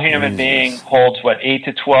human being holds 8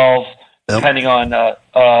 to 12, depending on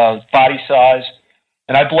body size.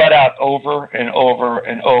 And I bled out over and over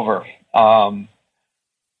and over. But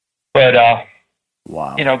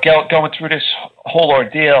wow. Going through this whole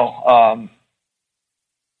ordeal,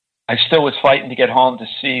 I still was fighting to get home to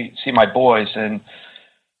see my boys, and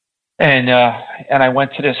I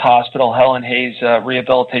went to this hospital, Helen Hayes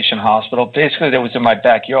Rehabilitation Hospital. Basically, that was in my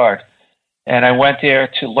backyard, and I went there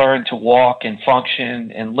to learn to walk and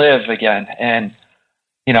function and live again. And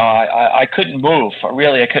I couldn't move.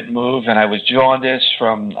 Really, I couldn't move, and I was jaundiced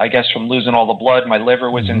from losing all the blood. My liver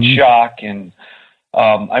was in shock, and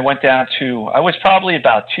I went down to, I was probably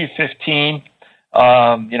about 215.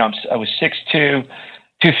 I was 6'2",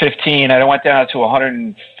 215, and I went down to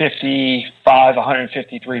 155,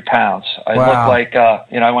 153 pounds. I looked like,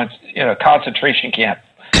 I went, concentration camp.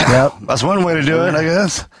 Yep. That's one way to do it, I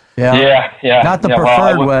guess. Yeah. Yeah. Not the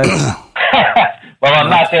preferred way. Well,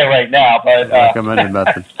 I'm not there right now, but recommended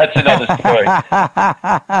method. That's another story.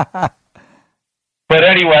 But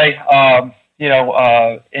anyway,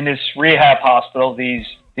 in this rehab hospital, these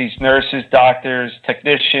nurses, doctors,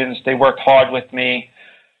 technicians, they worked hard with me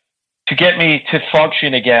to get me to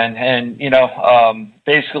function again. And,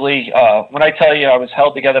 basically, when I tell you I was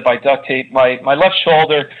held together by duct tape, my left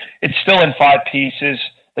shoulder, it's still in 5 pieces.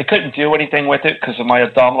 They couldn't do anything with it because of my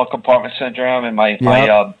abdominal compartment syndrome and my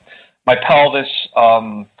pelvis.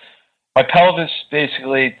 My pelvis,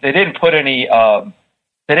 basically, they didn't put any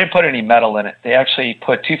metal in it. They actually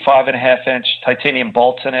put 2 5.5-inch titanium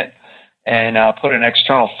bolts in it and put an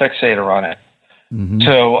external fixator on it. Mm-hmm.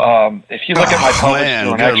 So if you look at my pelvis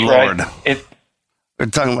through an X-ray, we're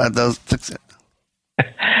talking about those fixators.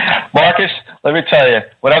 Marcus, let me tell you,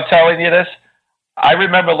 when I'm telling you this, I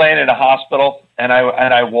remember laying in a hospital and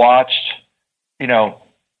I watched,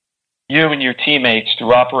 you and your teammates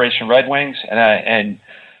through Operation Red Wings, and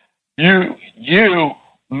you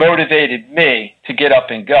motivated me to get up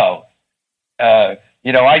and go. I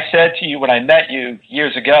said to you when I met you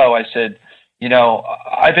years ago, I said,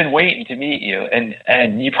 I've been waiting to meet you,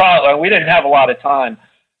 and you probably, we didn't have a lot of time,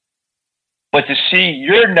 but to see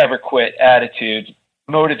your never quit attitude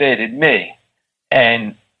motivated me.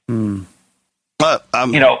 And,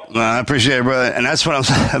 I appreciate it, brother. And that's what I'm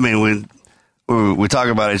saying. I mean, we talk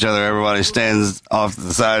about each other. Everybody stands off to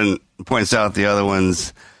the side and points out the other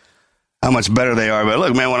ones, how much better they are. But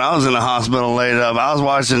look, man, when I was in the hospital laid up, I was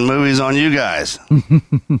watching movies on you guys.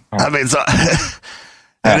 I mean,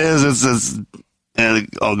 it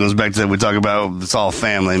all goes back to, we talk about, it's all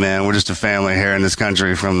family, man. We're just a family here in this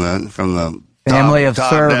country from the family of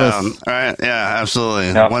top service. Down. All right. Yeah,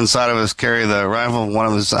 absolutely. Yep. One side of us carry the rifle, one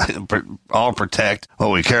of us all protect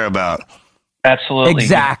what we care about. Absolutely.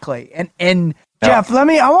 Exactly. And Jeff,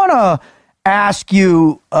 I want to ask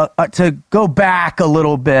you to go back a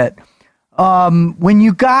little bit. When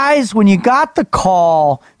you got the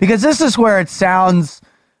call, because this is where it sounds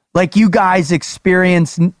like you guys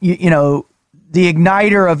experience, the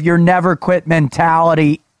igniter of your never quit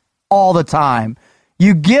mentality all the time.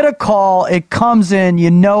 You get a call, it comes in,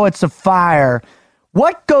 it's a fire.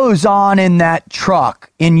 What goes on in that truck,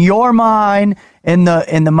 in your mind, in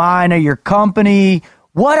the mind of your company?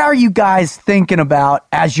 What are you guys thinking about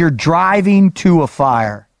as you're driving to a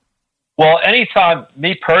fire? Well, anytime,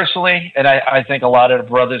 me personally, and I think a lot of the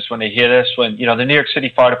brothers, when they hear this, when, the New York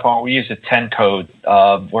City Fire Department, we use a 10 code.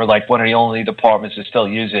 We're like one of the only departments that still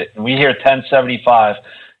use it. And we hear 1075,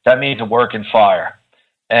 that means a working fire.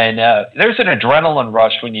 And there's an adrenaline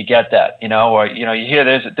rush when you get that, or, you hear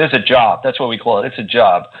there's a job. That's what we call it. It's a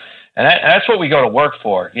job. And that's what we go to work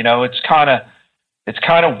for. It's kind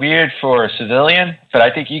of weird for a civilian, but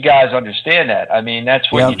I think you guys understand that. I mean, that's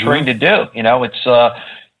what you train to do. It's,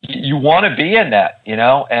 you want to be in that,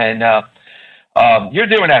 and you're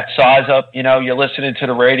doing that size up, you're listening to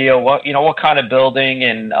the radio, what kind of building,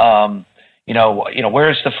 and,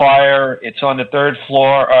 where's the fire? It's on the 3rd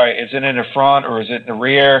floor. All right, is it in the front or is it in the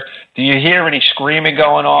rear? Do you hear any screaming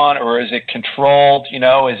going on, or is it controlled?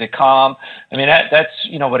 Is it calm? I mean, that's,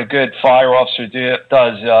 what a good fire officer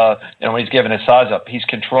does, when he's giving a size up. He's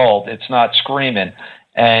controlled. It's not screaming.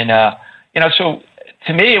 And, so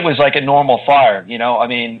to me, it was like a normal fire, I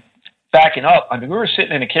mean, backing up. I mean, we were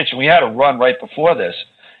sitting in the kitchen. We had a run right before this.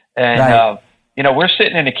 And, we're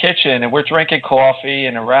sitting in the kitchen and we're drinking coffee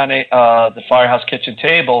and around the firehouse kitchen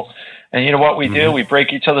table. And you know what we do? We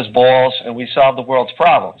break each other's balls and we solve the world's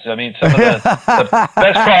problems. I mean, some of the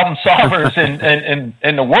best problem solvers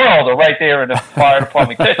in the world are right there in the fire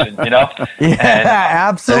department kitchen, Yeah, and,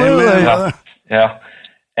 absolutely. Yeah.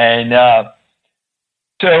 And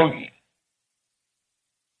so,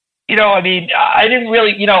 I mean, I didn't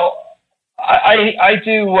really, I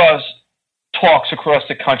do talks across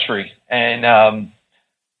the country and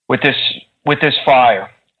with this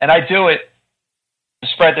fire. And I do it to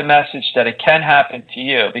spread the message that it can happen to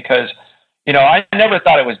you because, I never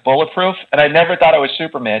thought it was bulletproof and I never thought it was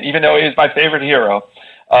Superman, even though he was my favorite hero.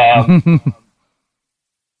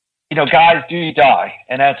 Guys do die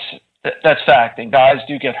and that's fact. And guys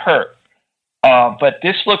do get hurt. But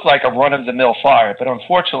this looked like a run-of-the-mill fire. But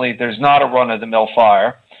unfortunately, there's not a run-of-the-mill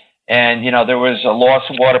fire. And, there was a loss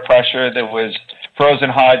of water pressure. There was frozen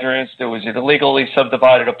hydrants. There was an illegally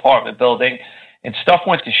subdivided apartment building. And stuff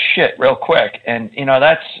went to shit real quick. And,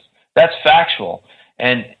 that's factual.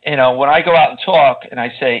 And, when I go out and talk and I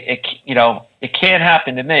say, it can't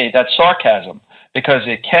happen to me, that's sarcasm. Because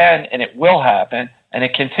it can and it will happen. And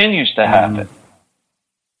it continues to happen.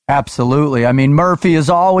 Absolutely. I mean, Murphy is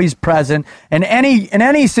always present in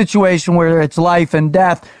any situation where it's life and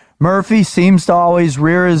death. Murphy seems to always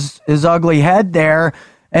rear his ugly head there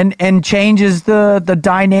and changes the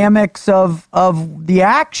dynamics of the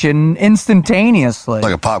action instantaneously.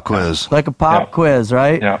 Like a pop quiz. Like a pop quiz,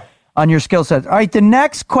 right? Yeah. On your skill set. All right, the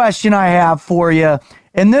next question I have for you,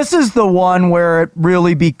 and this is the one where it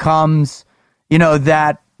really becomes,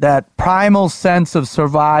 that primal sense of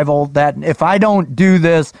survival that if I don't do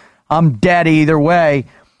this, I'm dead either way.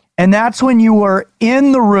 And that's when you were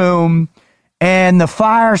in the room and the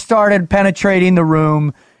fire started penetrating the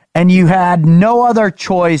room and you had no other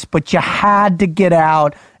choice, but you had to get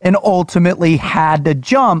out and ultimately had to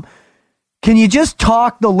jump. Can you just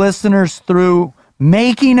talk the listeners through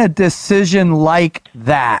making a decision like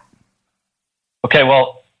that? Okay,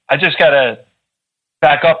 well, I just got to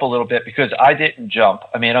back up a little bit because I didn't jump.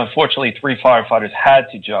 I mean, unfortunately, 3 firefighters had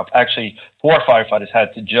to jump. Actually, 4 firefighters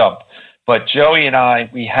had to jump. But Joey and I,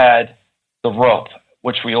 we had the rope,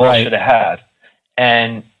 which we all should have had.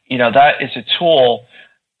 And, that is a tool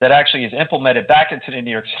that actually is implemented back into the New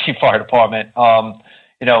York City Fire Department,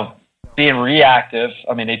 being reactive.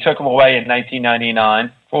 I mean, they took them away in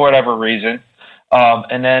 1999 for whatever reason.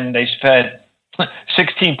 And then they spent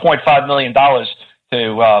 $16.5 million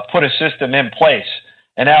to put a system in place.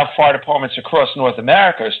 And now fire departments across North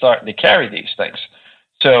America are starting to carry these things.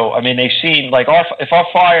 So, I mean, they've seen, like, if our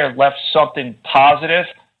fire left something positive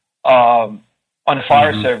on the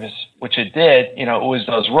fire service, which it did, it was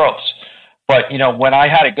those ropes. But, when I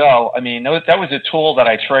had to go, I mean, that was a tool that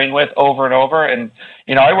I trained with over and over. And,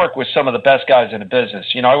 I worked with some of the best guys in the business.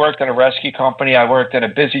 I worked in a rescue company. I worked in a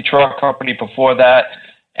busy truck company before that.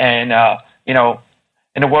 And,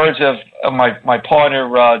 in the words of my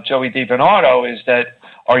partner, Joey DiBernardo, is that,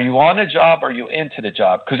 are you on the job or are you into the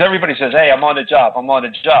job? Because everybody says, hey, I'm on the job.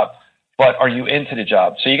 But are you into the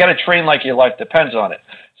job? So you got to train like your life depends on it.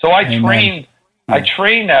 So I trained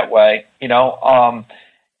that way,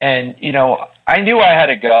 and, I knew I had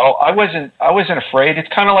to go. I wasn't afraid. It's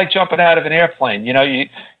kind of like jumping out of an airplane. You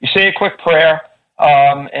say a quick prayer,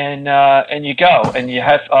 and you go, and you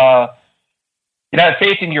have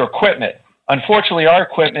faith in your equipment. Unfortunately, our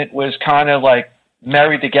equipment was kind of like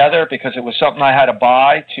married together because it was something I had to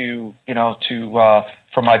buy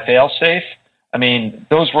for my fail safe. I mean,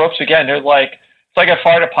 those ropes again, it's like a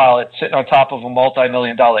fighter pilot sitting on top of a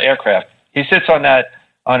multi-million-dollar aircraft. He sits on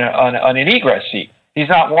an egress seat. He's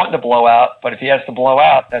not wanting to blow out, but if he has to blow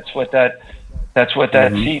out, that's what that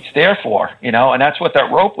seat's there for, and that's what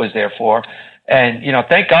that rope was there for. And,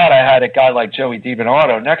 thank God I had a guy like Joey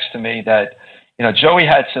DiBernardo next to me that, Joey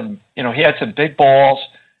had he had some big balls.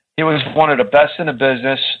 He was one of the best in the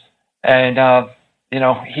business. And,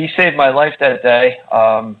 he saved my life that day.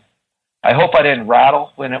 I hope I didn't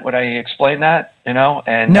rattle when I explained that, and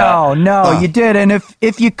No, you did. And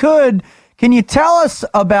if you could, can you tell us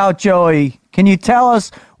about Joey? Can you tell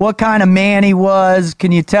us what kind of man he was?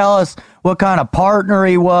 Can you tell us what kind of partner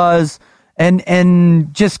he was?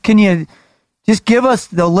 And just, can you just give us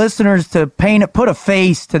the listeners to put a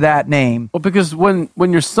face to that name? Well, because when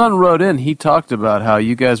your son wrote in, he talked about how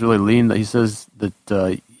you guys really leaned. He says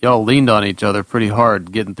that y'all leaned on each other pretty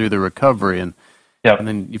hard getting through the recovery, and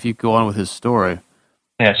then if you go on with his story.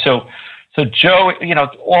 Yeah. So Joe,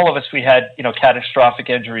 all of us, we had, catastrophic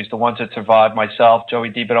injuries. The ones that survived, myself, Joey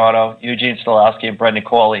DiBernardo, Eugene Stolowski, and Brendan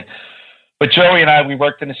Cawley. but Joey and I, we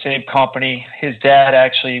worked in the same company. His dad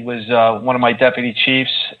actually was one of my deputy chiefs.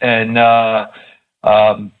 And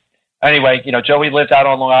anyway, Joey lived out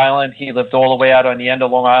on Long Island. He lived all the way out on the end of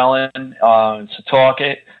Long Island, in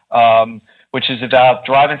Setauket, which is about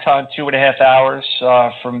driving time 2.5 hours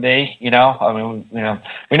from me. We know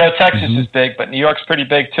Texas is big, but New York's pretty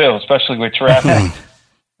big too, especially with traffic.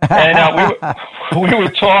 And we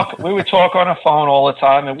would talk on the phone all the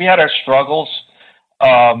time, and we had our struggles.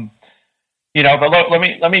 But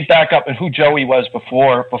let me back up and who Joey was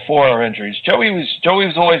before our injuries. Joey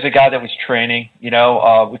was always a guy that was training. We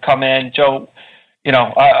come in, Joe.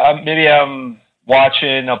 Maybe I'm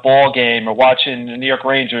watching a ball game or watching the New York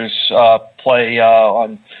Rangers play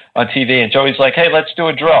on TV, and Joey's like, "Hey, let's do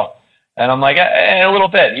a drill." And I'm like, a little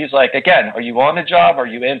bit. He's like, "Again, are you on the job? Or are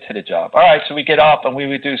you into the job?" All right, so we get up and we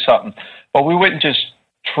would do something, but we wouldn't just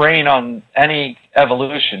train on any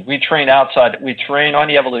evolution. We train outside. We train on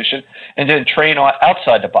the evolution and then train on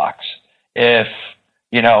outside the box. If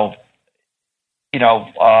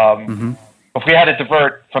if we had to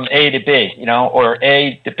divert from A to B, or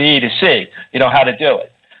A to B to C, how to do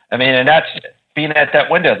it. I mean, and that's being at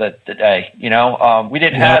that window that day. We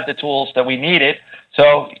didn't have the tools that we needed,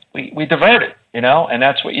 so we diverted. And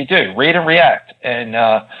that's what you do: read and react. And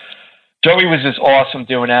Joey was just awesome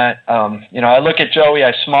doing that. I look at Joey,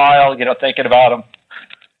 I smile, thinking about him.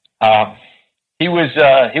 He was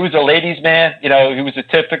a ladies' man. He was a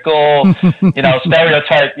typical,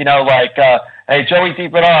 stereotype. Hey, Joey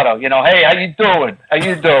DiBernardo. Hey, how you doing? How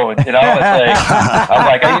you doing? I'm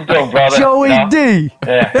like, how you doing, brother? Joey D.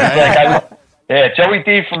 Yeah, Joey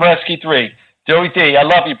D from Rescue 3. Joey D, I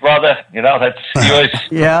love you, brother. That's yours.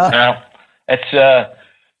 Yeah. It's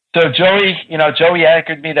so Joey, Joey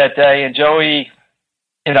anchored me that day, and Joey,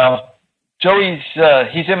 Joey's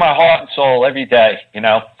he's in my heart and soul every day, and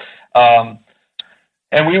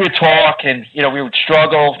we would talk, and we would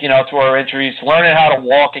struggle, through our injuries, learning how to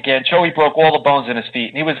walk again. Joey broke all the bones in his feet,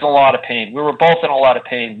 and he was in a lot of pain. We were both in a lot of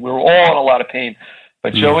pain. We were all in a lot of pain,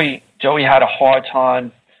 but Joey had a hard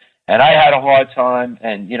time, and I had a hard time,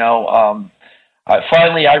 and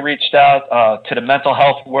finally, I reached out to the mental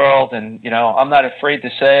health world, and I'm not afraid to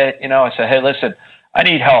say it. I said, "Hey, listen, I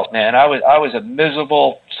need help, man. I was a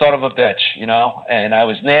miserable son of a bitch, and I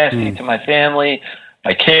was nasty to my family,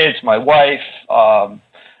 my kids, my wife.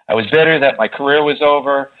 I was bitter that my career was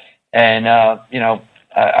over, and I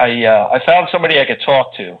found somebody I could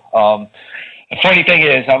talk to. The funny thing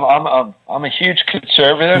is, I'm a huge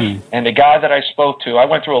conservative, and the guy that I spoke to, I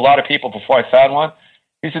went through a lot of people before I found one.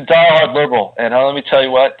 He's a diehard liberal, and let me tell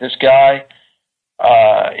you what, this guy,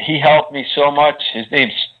 he helped me so much. His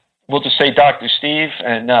name's, we'll just say Dr. Steve,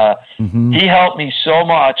 and he helped me so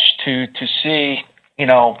much to see,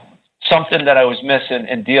 something that I was missing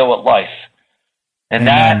and deal with life. And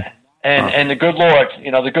that, and the good Lord,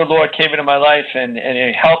 the good Lord came into my life and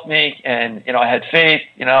he helped me, and, I had faith,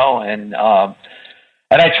 and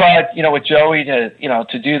I tried, with Joey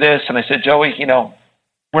to do this, and I said, Joey,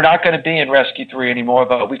 we're not going to be in Rescue 3 anymore,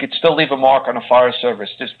 but we could still leave a mark on the fire service.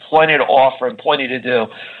 There's plenty to offer and plenty to do.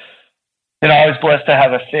 I was blessed to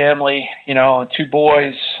have a family, and 2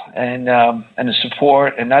 boys, and the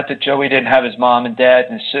support. And not that Joey didn't have his mom and dad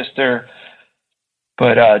and his sister,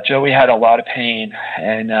 but Joey had a lot of pain.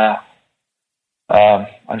 And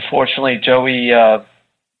unfortunately, Joey,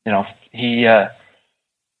 he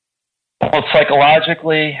both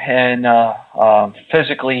psychologically and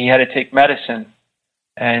physically, he had to take medicine.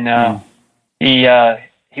 And he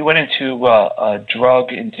went into a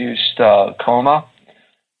drug-induced coma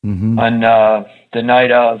on the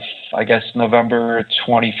night of, I guess, November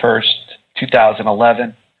 21st,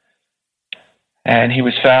 2011. And he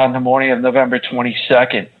was found the morning of November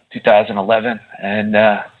 22nd, 2011. And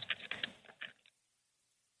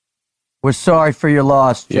we're sorry for your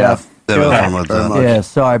loss, Jeff. Yeah,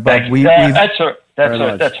 sorry, but that's all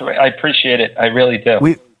right. I appreciate it. I really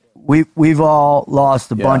do. We've all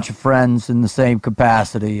lost a bunch of friends in the same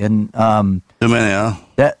capacity, and too many, huh?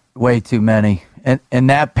 That way too many, and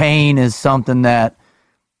that pain is something that,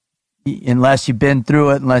 unless you've been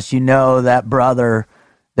through it, unless you know that brother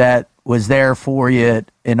that was there for you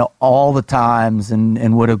in all the times,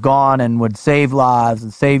 and would have gone and would save lives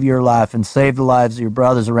and save your life and save the lives of your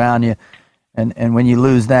brothers around you, and when you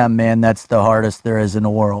lose them, man, that's the hardest there is in the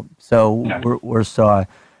world. So we're sorry.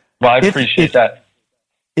 Well, I appreciate that.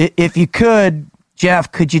 If you could, Jeff,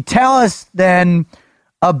 could you tell us then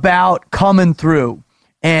about coming through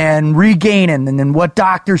and regaining, and then what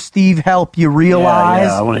Dr. Steve helped you realize?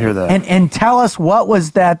 Yeah, I want to hear that. And tell us, what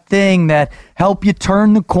was that thing that helped you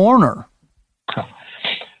turn the corner?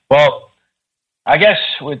 Well, I guess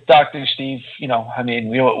with Dr. Steve, you know, I mean,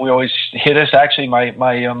 we always hit us. Actually,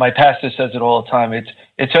 my pastor says it all the time.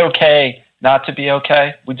 It's okay not to be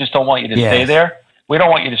okay. We just don't want you to stay there. We don't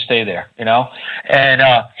want you to stay there, you know. And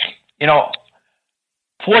you know,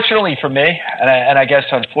 fortunately for me, and I guess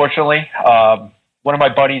unfortunately, one of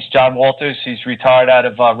my buddies, John Walters, he's retired out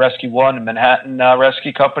of Rescue One, a Manhattan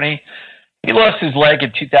rescue company. He lost his leg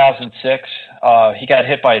in 2006. He got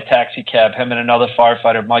hit by a taxi cab, him and another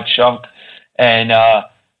firefighter, Mike Shunk. And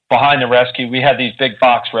behind the rescue, we had these big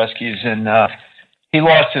box rescues, and he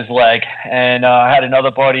lost his leg. And I had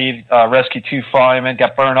another buddy, Rescue 2 fireman,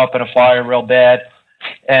 got burned up in a fire real bad.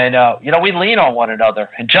 And, you know, we lean on one another.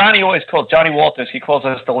 And Johnny Walters, he calls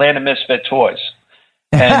us the land of misfit toys.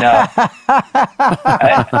 And,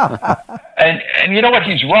 and you know what?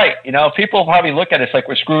 He's right. You know, people probably look at us like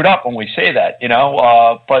we're screwed up when we say that, you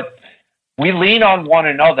know, but we lean on one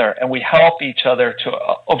another and we help each other to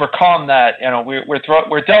overcome that. You know,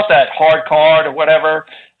 we're dealt that hard card or whatever.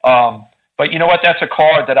 But you know what? That's a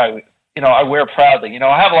card that I wear proudly. You know,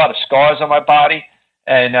 I have a lot of scars on my body,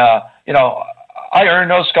 and you know, I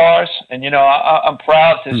earned those scars, and you know, I'm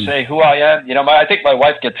proud to say who I am. You know, I think my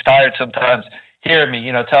wife gets tired sometimes hearing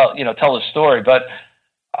me, tell the story, but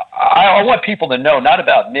I want people to know, not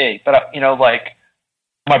about me, but you know, like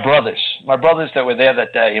my brothers that were there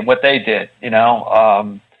that day and what they did, you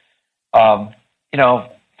know, and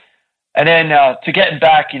then to getting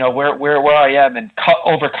back, you know, where I am and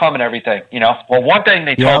overcoming everything, you know. Well, one thing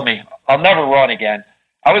they told me, I'll never run again.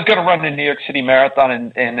 I was going to run the New York City Marathon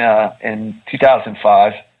in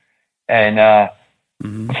 2005, and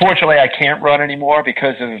unfortunately, I can't run anymore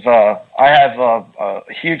because of I have a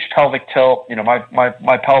huge pelvic tilt. You know,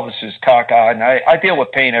 my pelvis is cockeyed, and I deal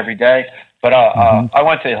with pain every day. But I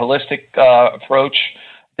went to a holistic approach,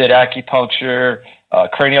 did acupuncture,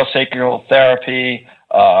 craniosacral therapy,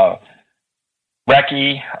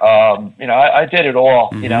 Reiki. You know, I did it all.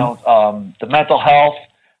 You know, the mental health,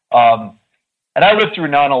 and I lived through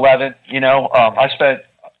 9/11. You know, I spent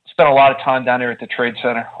a lot of time down there at the Trade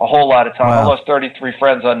Center, a whole lot of time. Wow. I lost 33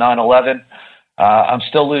 friends on 9/11. I'm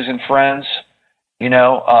still losing friends. You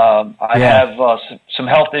know, I have some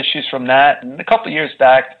health issues from that. And a couple of years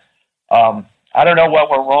back, I don't know what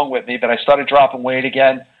went wrong with me, but I started dropping weight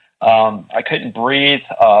again. I couldn't breathe.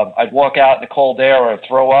 I'd walk out in the cold air or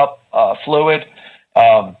throw up fluid.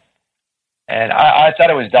 And I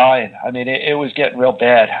thought I was dying. I mean, it was getting real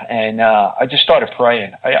bad. And I just started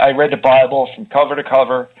praying. I read the Bible from cover to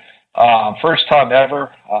cover. First time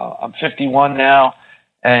ever. I'm 51 now.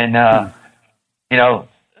 And, you know,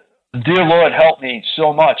 dear Lord helped me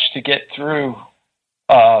so much to get through.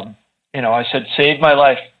 You know, I said, save my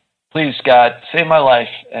life. Please, God, save my life.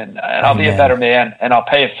 And I'll be a better man, and I'll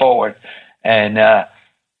pay it forward. And,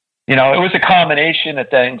 you know, it was a combination of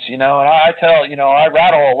things, you know, and I tell, you know, I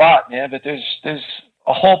rattle a lot, man, but there's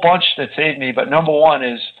a whole bunch that saved me. But number one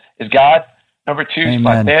is God. Number two is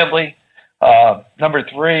my family. Number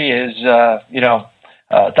three is, you know,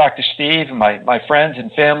 Dr. Steve and my friends and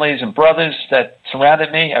families and brothers that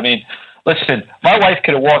surrounded me. I mean, listen, my wife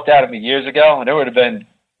could have walked out of me years ago and there would have been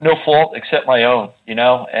no fault except my own, you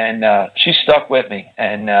know, and she stuck with me.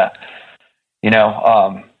 And, you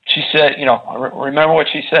know, she said, you know, remember what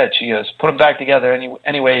she said. She goes, put them back together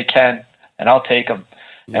any way you can, and I'll take them.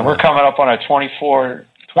 Yeah. And we're coming up on our 24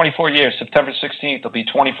 years. September 16th, it'll be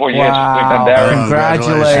 24 years. Wow.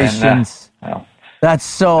 Congratulations. And, that's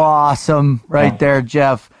so awesome right there,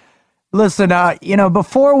 Jeff. Listen, you know,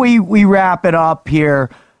 before we wrap it up here,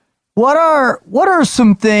 what are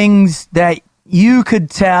some things that you could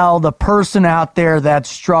tell the person out there that's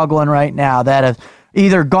struggling right now, that have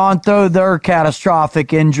either gone through their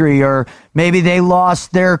catastrophic injury, or maybe they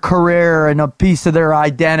lost their career and a piece of their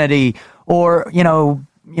identity, or, you know,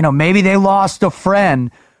 maybe they lost a friend.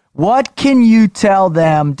 What can you tell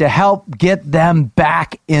them to help get them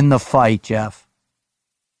back in the fight, Jeff?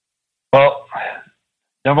 Well,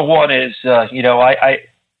 number one is, you know, I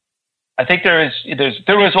think there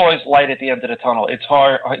is always light at the end of the tunnel. It's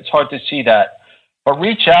hard to see that, but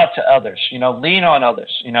reach out to others, you know, lean on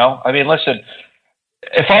others, you know. I mean, listen,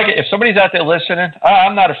 if somebody's out there listening,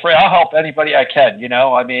 I'm not afraid. I'll help anybody I can, you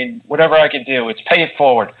know. I mean, whatever I can do, it's pay it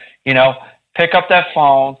forward, you know. Pick up that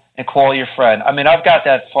phone and call your friend. I mean, I've got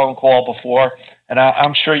that phone call before, and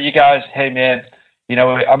I'm sure you guys, hey, man, you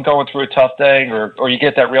know, I'm going through a tough thing, or you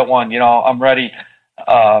get that real one, you know, I'm ready.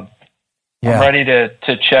 I'm ready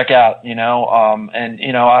to check out, you know, and,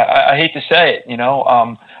 you know, I hate to say it, you know,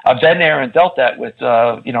 I've been there and dealt that with,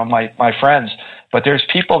 you know, my friends, but there's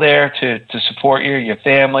people there to support you, your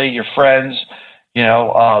family, your friends, you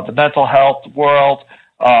know, the mental health world,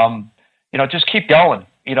 you know, just keep going,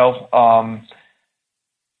 you know,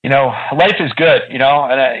 life is good,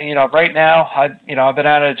 and right now, I've been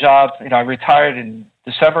out of a job, I retired in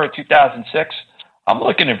December of 2006. I'm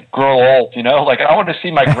looking to grow old, like I want to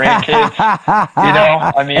see my grandkids,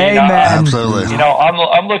 absolutely.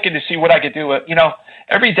 I'm looking to see what I could do with,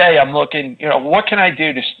 every day I'm looking, what can I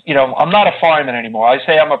do to, I'm not a fireman anymore. I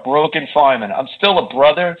say I'm a broken fireman. I'm still a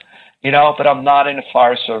brother, but I'm not in the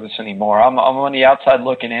fire service anymore. I'm on the outside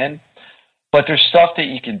looking in, but there's stuff that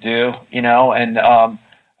you can do, and,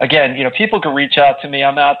 again, people can reach out to me.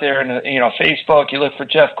 I'm out there in, Facebook. You look for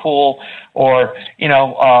Jeff Cool, or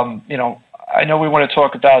I know we want to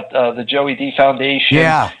talk about the Joey D Foundation.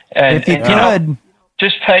 Yeah, and if you could,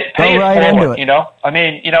 just pay it right forward. into it.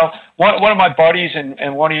 One of my buddies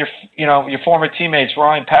and one of your former teammates,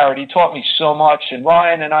 Ryan Parrott, he taught me so much. And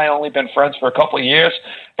Ryan and I only been friends for a couple of years,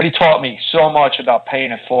 but he taught me so much about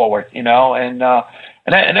paying it forward. And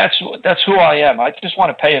that's who I am. I just want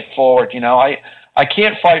to pay it forward. I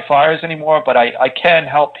can't fight fires anymore, but I can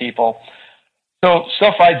help people. So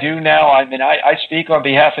stuff I do now, I speak on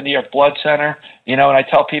behalf of New York Blood Center, and I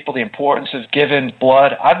tell people the importance of giving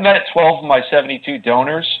blood. I've met 12 of my 72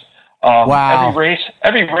 donors. Wow. Every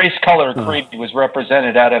race, color, and creed was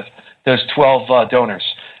represented out of those 12 donors.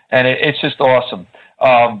 And it's just awesome.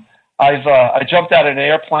 I jumped out of an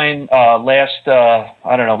airplane last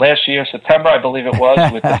year, September, I believe it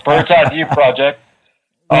was, with the Bird's Eye View Project,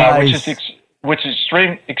 nice. which is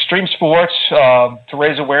extreme sports to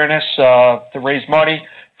raise awareness, to raise money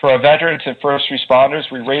for our veterans and first responders.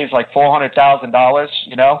 We raised like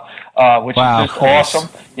 $400,000, which is just awesome.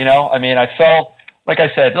 I fell, like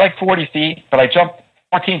I said, like 40 feet, but I jumped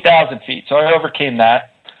 14,000 feet, so I overcame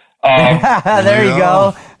that. There you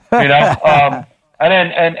go. And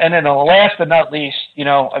then last but not least,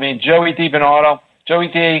 Joey DiBernardo. Joey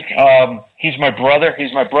D, he's my brother.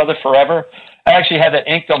 He's my brother forever. I actually had that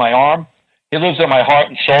inked on my arm. He lives in my heart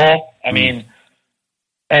and soul.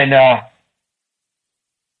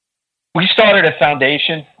 We started a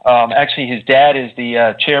foundation. Actually, his dad is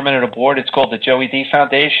the chairman of the board. It's called the Joey D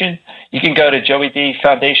Foundation. You can go to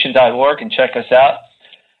joeydfoundation.org and check us out.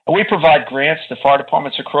 And we provide grants to fire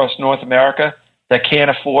departments across North America that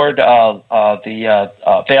can't afford the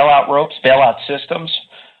bailout ropes, bailout systems.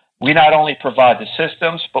 We not only provide the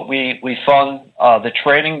systems, but we fund the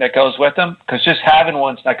training that goes with them, because just having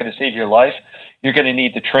one's not going to save your life. You're going to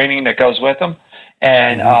need the training that goes with them.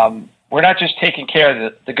 And we're not just taking care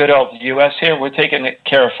of the good old U.S. here. We're taking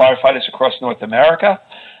care of firefighters across North America.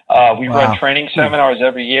 We run training seminars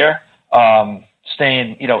every year,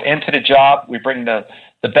 staying into the job. We bring the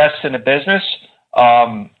best in the business,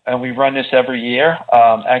 and we run this every year.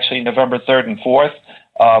 Actually, November 3rd and 4th,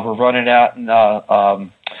 we're running out in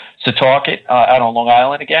Setauket, out on Long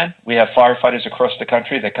Island again. We have firefighters across the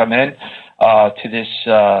country that come in to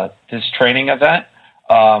this training event.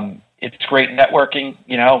 It's great networking.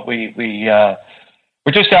 We're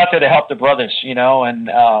just out there to help the brothers,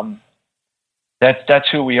 and that's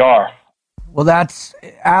who we are. Well, that's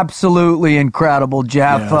absolutely incredible,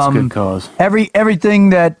 Jeff. Yeah, that's a good cause. Everything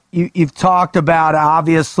that you've talked about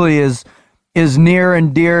obviously is near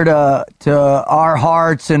and dear to our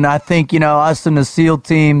hearts, and I think us in the SEAL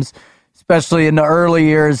teams, especially in the early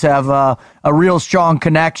years, have a real strong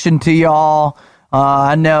connection to y'all.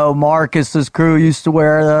 I know Marcus's crew used to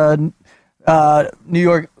wear the New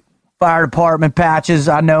York Fire Department patches.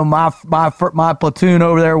 I know my platoon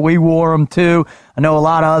over there, we wore them too. I know a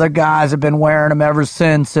lot of other guys have been wearing them ever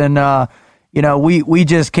since, and we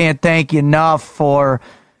just can't thank you enough for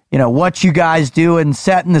what you guys do and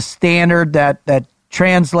setting the standard that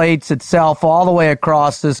translates itself all the way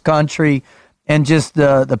across this country, and just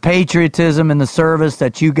the patriotism and the service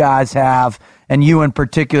that you guys have, and you in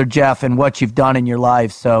particular, Jeff, and what you've done in your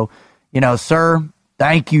life. So, sir,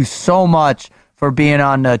 thank you so much for being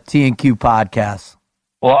on the T&Q podcast.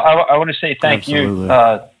 Well, I want to say thank you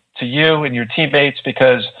to you and your teammates,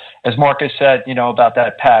 because as Marcus said, about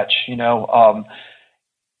that patch, as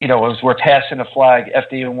we're passing the flag,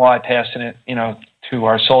 FDNY passing it, to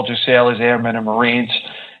our soldiers, sailors, airmen, and Marines,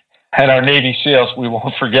 and our Navy SEALs, we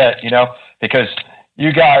won't forget, because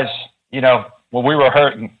you guys, when we were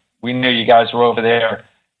hurting, we knew you guys were over there,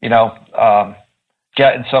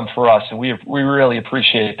 getting some for us, and we really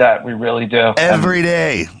appreciate that. We really do. Every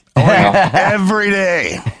day. Every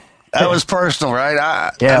day. That was personal, right?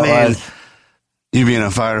 I mean, you being a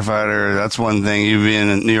firefighter, that's one thing. You being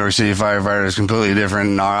a New York City firefighter is completely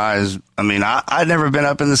different in our eyes. I mean, I'd never been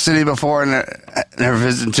up in the city before, and never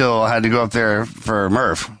visited until I had to go up there for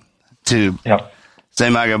Murph to say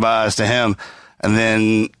my goodbyes to him. And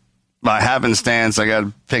then by happenstance, I got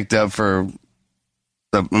picked up for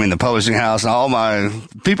the publishing house, and all my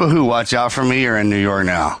people who watch out for me are in New York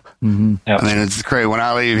now. Mm-hmm. Yep. I mean, it's crazy. When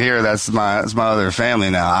I leave here, that's my other family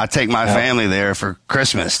now. I take my family there for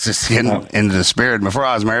Christmas, just getting into the spirit. Before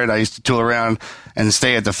I was married, I used to tool around and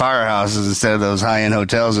stay at the firehouses instead of those high-end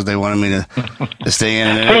hotels that they wanted me to stay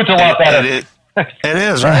in. Food's a lot better. It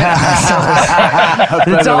is, right?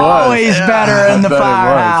 It's always better in the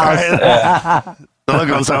firehouse. Right? The look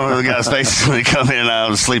on some of the guys' faces when they come in and I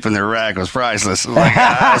was sleeping in their rack was priceless. I was like,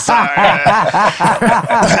 sorry.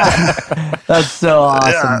 That's so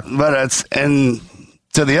awesome. Yeah, but and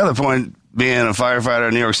to the other point, being a firefighter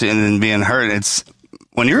in New York City and then being hurt, it's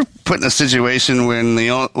when you're put in a situation when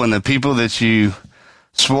the people that you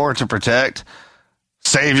swore to protect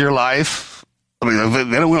save your life. I mean,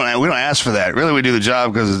 we don't ask for that. Really, we do the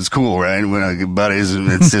job because it's cool, right? We're not buddies,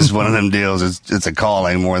 and it's just one of them deals. It's a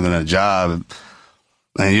calling more than a job.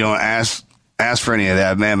 And you don't ask for any of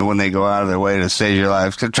that, man, but when they go out of their way to save your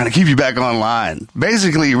life, trying to keep you back online,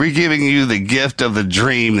 basically re-giving you the gift of the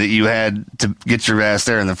dream that you had to get your ass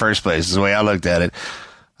there in the first place is the way I looked at it.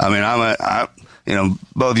 I mean,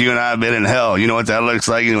 both you and I have been in hell. You know what that looks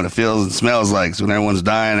like. You know what it feels and smells like. So when everyone's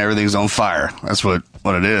dying, everything's on fire. That's what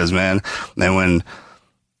it is, man. And when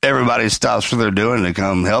everybody stops what they're doing to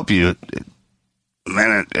come help you,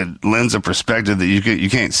 it lends a perspective that you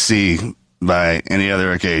can't see by any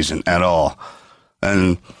other occasion at all.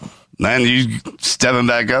 And then you stepping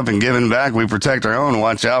back up and giving back, we protect our own,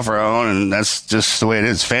 watch out for our own, and that's just the way it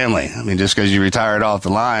is. Family. I mean, just because you retired off the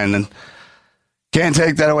line, and can't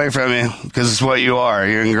take that away from you because it's what you are.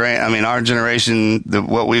 You're ingrained. I mean, our generation,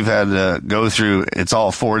 what we've had to go through, it's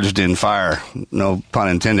all forged in fire. No pun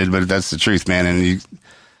intended, but that's the truth, man. And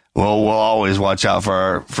we'll always watch out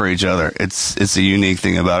for each other. It's a unique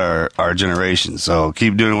thing about our generation. So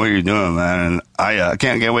keep doing what you're doing, man. And I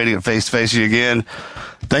can't get wait to get face to face you again.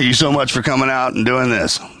 Thank you so much for coming out and doing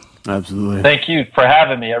this. Absolutely. Thank you for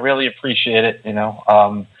having me. I really appreciate it.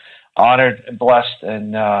 Honored and blessed,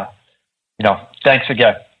 and thanks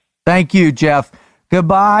again. Thank you, Jeff.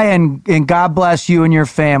 Goodbye, and God bless you and your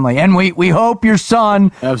family. And we hope your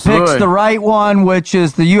son picks the right one, which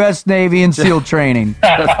is the U.S. Navy and SEAL training.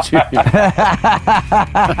 I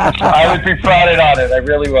would be proud on it. I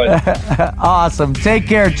really would. Awesome. Take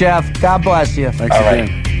care, Jeff. God bless you. Thanks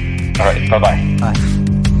again. All right. Bye-bye. Bye.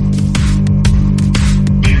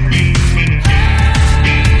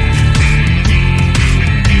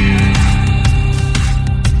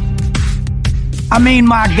 I mean,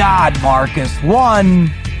 my God, Marcus,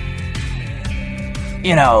 one,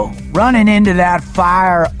 running into that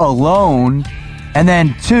fire alone, and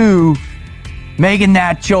then two, making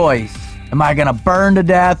that choice. Am I going to burn to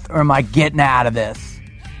death, or am I getting out of this?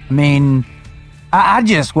 I mean,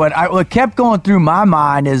 what kept going through my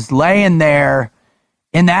mind is laying there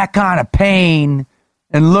in that kind of pain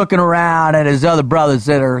and looking around at his other brothers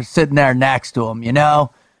that are sitting there next to him, I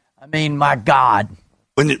mean, my God.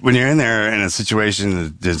 When you're in there in a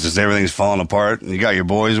situation that just everything's falling apart and you got your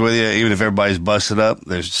boys with you, even if everybody's busted up,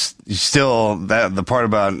 there's still the part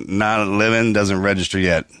about not living doesn't register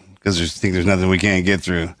yet because you think there's nothing we can't get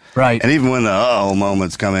through. Right. And even when the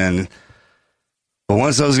moments come in, but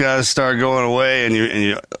once those guys start going away and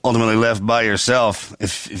you're ultimately left by yourself,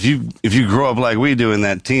 if you grow up like we do in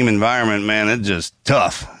that team environment, man, it's just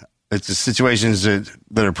tough. It's the situations that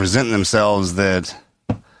are presenting themselves that.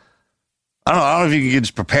 I don't know if you can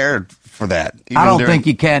get prepared for that. I don't think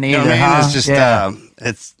you can either. It's just,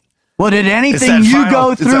 did anything you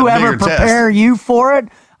go through ever prepare you for it?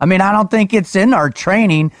 I mean, I don't think it's in our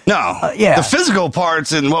training. No. The physical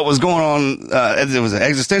parts and what was going on, it was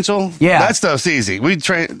existential. Yeah. That stuff's easy. We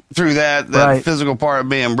train through that physical part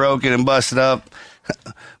being broken and busted up.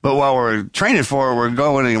 But while we're training for it, we're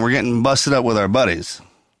going and we're getting busted up with our buddies.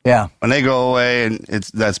 Yeah. When they go away, and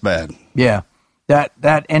that's bad. Yeah.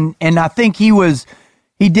 And I think he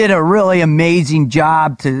did a really amazing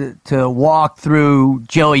job to walk through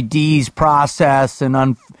Joey D's process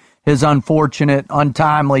and his unfortunate,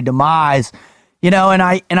 untimely demise, and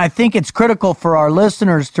I think it's critical for our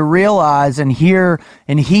listeners to realize and hear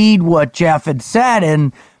and heed what Jeff had said.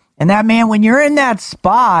 And that, man, when you're in that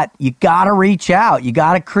spot, you got to reach out. You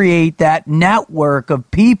got to create that network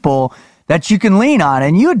of people that you can lean on.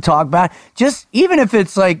 And you would talk about, just even if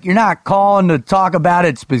it's like you're not calling to talk about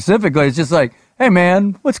it specifically, it's just like, hey,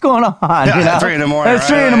 man, what's going on? Yeah, 3 in the morning. It's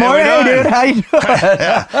 3 in the morning. Hey, dude, how you doing?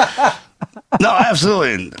 Yeah. No,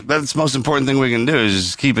 absolutely. That's the most important thing we can do is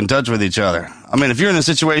just keep in touch with each other. I mean, if you're in a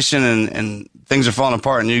situation and things are falling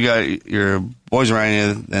apart and you got your boys around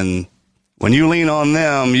you, then when you lean on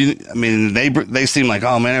them, they seem like,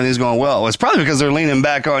 oh man, everything's going well. It's probably because they're leaning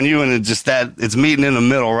back on you, and it's meeting in the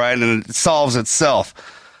middle, right? And it solves itself.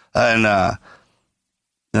 And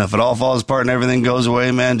if it all falls apart and everything goes away,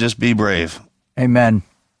 man, just be brave. Amen.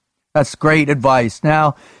 That's great advice.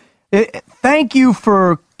 Now, thank you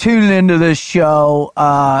for tuning into this show.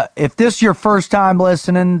 If this is your first time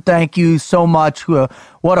listening, thank you so much.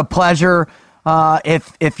 What a pleasure.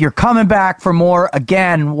 If you're coming back for more,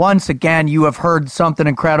 once again, you have heard something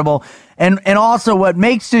incredible. And also what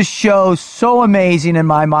makes this show so amazing in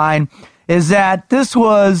my mind is that this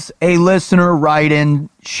was a listener write-in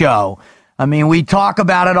show. I mean, we talk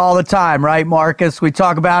about it all the time, right, Marcus? We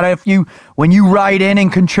talk about it when you write in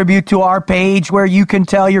and contribute to our page where you can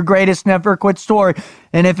tell your greatest Never Quit story.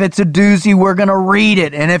 And if it's a doozy, we're going to read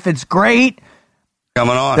it. And if it's great,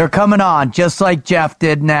 they're coming on, just like Jeff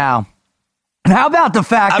did now. And how about the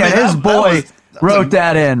fact that his boy wrote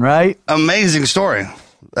that in, right? Amazing story.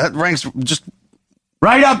 That ranks just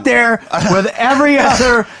right up there with every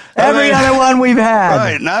other one we've had.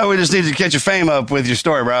 Right. Now we just need to catch your fame up with your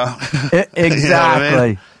story, bro. Exactly. You know what I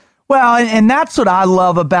mean? Well, and that's what I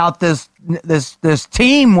love about this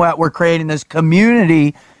team, what we're creating, this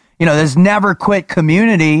community, this Never Quit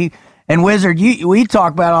community. And Wizard, we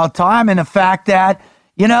talk about it all the time, and the fact that,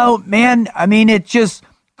 man, I mean, it just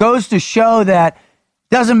goes to show that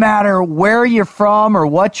doesn't matter where you're from or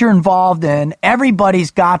what you're involved in, everybody's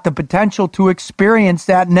got the potential to experience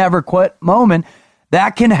that never quit moment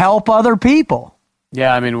that can help other people.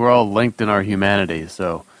 Yeah, I mean, we're all linked in our humanity,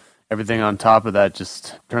 so everything on top of that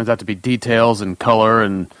just turns out to be details and color,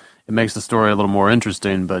 and it makes the story a little more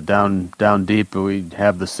interesting, but down deep, we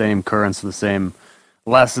have the same currents, the same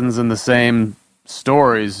lessons, and the same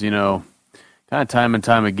stories, kind of time and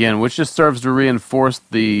time again, which just serves to reinforce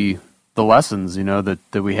the lessons,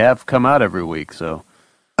 that we have come out every week. So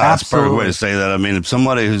that's a perfect way to say that. I mean, if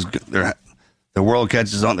somebody who's their world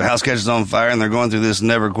catches on, their house catches on fire, and they're going through this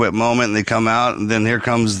never quit moment, and they come out, and then here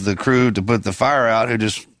comes the crew to put the fire out,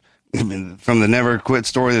 from the never quit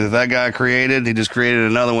story that guy created, he just created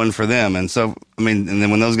another one for them. And so, and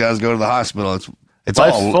then when those guys go to the hospital, it's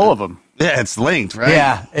life's all full of them. Yeah, it's linked, right?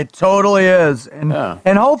 Yeah, it totally is. And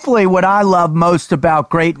hopefully what I love most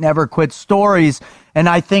about great never quit stories, and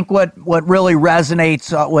I think what really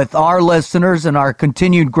resonates with our listeners and our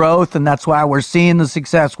continued growth, and that's why we're seeing the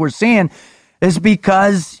success we're seeing, is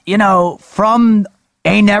because, from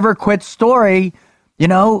a never quit story,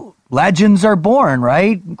 legends are born,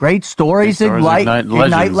 right? Great stories ignite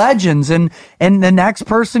legends. And the next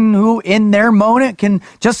person who in their moment can,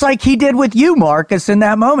 just like he did with you, Marcus, in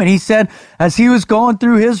that moment, he said, as he was going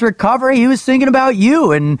through his recovery, he was thinking about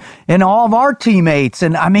you and all of our teammates.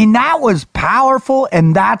 And I mean, that was powerful,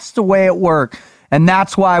 and that's the way it worked. And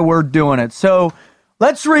that's why we're doing it. So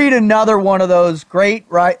let's read another one of those great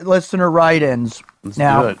listener write-ins. Let's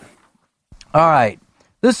do it. All right.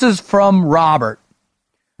 This is from Robert.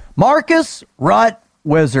 Marcus, Rut,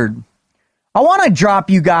 Wizard, I want to drop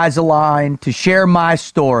you guys a line to share my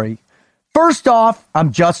story. First off,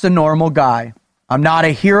 I'm just a normal guy. I'm not a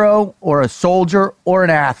hero or a soldier or an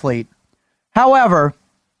athlete. However,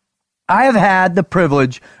 I have had the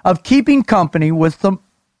privilege of keeping company with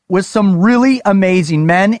some really amazing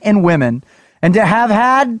men and women, and to have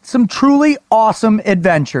had some truly awesome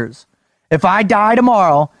adventures. If I die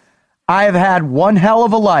tomorrow, I have had one hell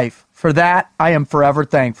of a life. For that, I am forever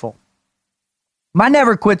thankful. My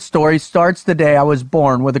never quit story starts the day I was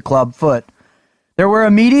born with a club foot. There were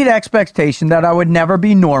immediate expectations that I would never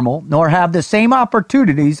be normal, nor have the same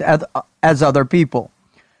opportunities as other people.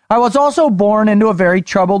 I was also born into a very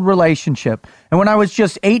troubled relationship, and when I was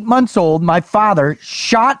just 8 months old, my father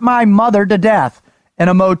shot my mother to death in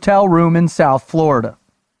a motel room in South Florida.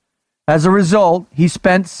 As a result, he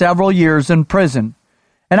spent several years in prison,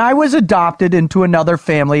 and I was adopted into another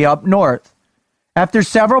family up north. After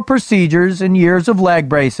several procedures and years of leg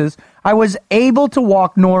braces, I was able to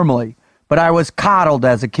walk normally, but I was coddled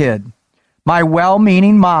as a kid. My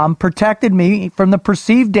well-meaning mom protected me from the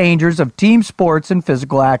perceived dangers of team sports and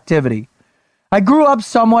physical activity. I grew up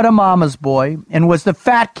somewhat a mama's boy and was the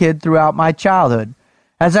fat kid throughout my childhood.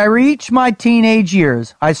 As I reached my teenage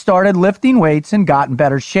years, I started lifting weights and got in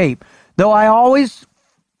better shape, though I always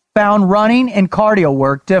found running and cardio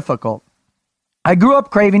work difficult. I grew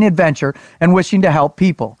up craving adventure and wishing to help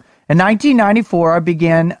people. In 1994, I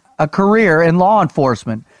began a career in law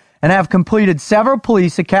enforcement and have completed several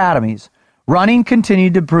police academies. Running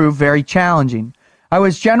continued to prove very challenging. I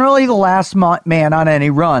was generally the last man on any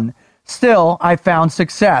run. Still, I found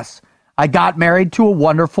success. I got married to a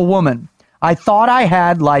wonderful woman. I thought I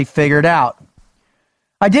had life figured out.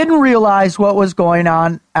 I didn't realize what was going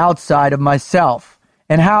on outside of myself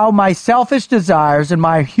and how my selfish desires and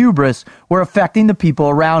my hubris were affecting the people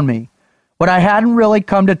around me. What I hadn't really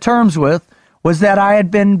come to terms with was that I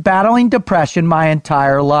had been battling depression my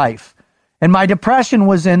entire life, and my depression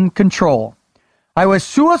was in control. I was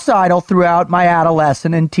suicidal throughout my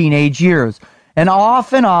adolescent and teenage years, and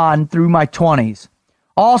off and on through my 20s.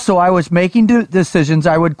 Also, I was making decisions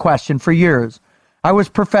I would question for years. I was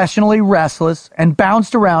professionally restless and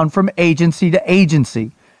bounced around from agency to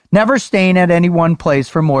agency, never staying at any one place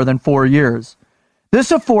for more than 4 years.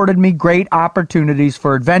 This afforded me great opportunities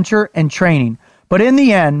for adventure and training, but in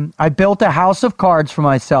the end, I built a house of cards for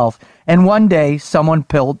myself, and one day someone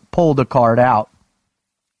pulled a card out.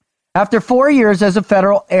 After 4 years as a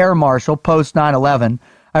federal air marshal post 9/11,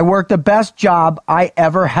 I worked the best job I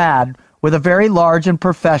ever had with a very large and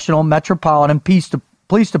professional metropolitan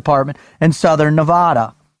police department in southern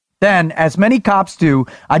Nevada. Then, as many cops do,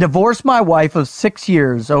 I divorced my wife of 6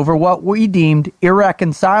 years over what we deemed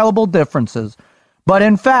irreconcilable differences, but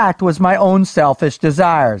in fact was my own selfish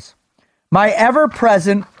desires. My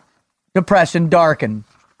ever-present depression darkened.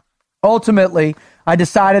 Ultimately, I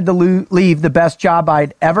decided to leave the best job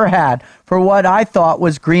I'd ever had for what I thought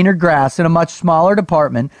was greener grass in a much smaller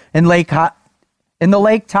department in the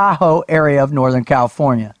Lake Tahoe area of Northern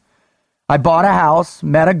California. I bought a house,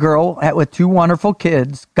 met a girl with 2 wonderful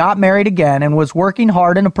kids, got married again, and was working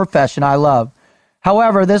hard in a profession I love.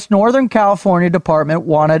 However, this Northern California department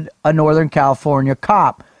wanted a Northern California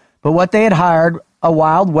cop, but what they had hired a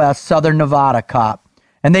Wild West Southern Nevada cop,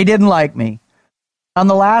 and they didn't like me. On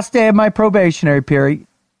the last day of my probationary period,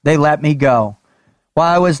 they let me go.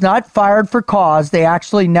 While I was not fired for cause, they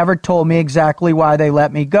actually never told me exactly why they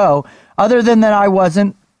let me go, other than that I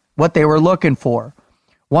wasn't what they were looking for.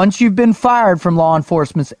 Once you've been fired from law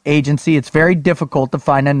enforcement agency, it's very difficult to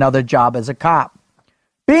find another job as a cop.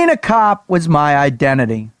 Being a cop was my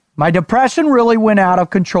identity. My depression really went out of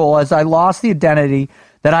control as I lost the identity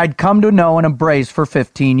that I'd come to know and embrace for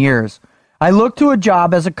 15 years. I looked to a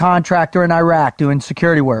job as a contractor in Iraq doing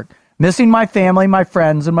security work. Missing my family, my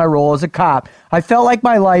friends, and my role as a cop, I felt like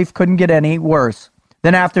my life couldn't get any worse.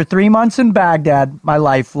 Then after 3 months in Baghdad, my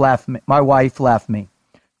wife left me.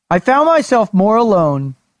 I found myself more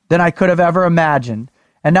alone than I could have ever imagined,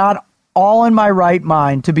 and not all in my right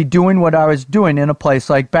mind to be doing what I was doing in a place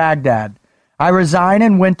like Baghdad. I resigned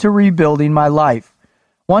and went to rebuilding my life.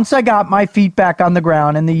 Once I got my feet back on the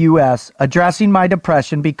ground in the U.S., addressing my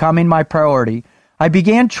depression becoming my priority, I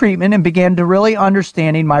began treatment and began to really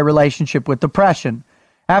understanding my relationship with depression.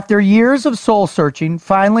 After years of soul searching,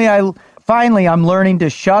 finally I'm learning to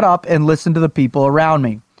shut up and listen to the people around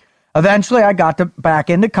me. Eventually I got back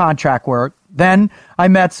into contract work. Then I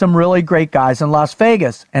met some really great guys in Las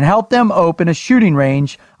Vegas and helped them open a shooting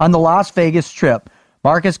range on the Las Vegas Strip.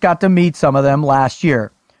 Marcus got to meet some of them last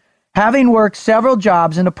year. Having worked several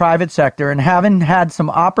jobs in the private sector and having had some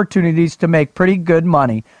opportunities to make pretty good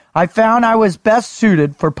money, I found I was best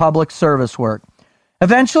suited for public service work.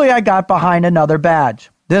 Eventually, I got behind another badge,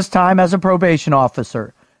 this time as a probation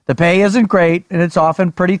officer. The pay isn't great, and it's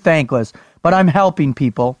often pretty thankless, but I'm helping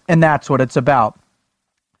people, and that's what it's about.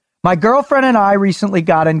 My girlfriend and I recently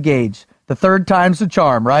got engaged. The 3rd time's the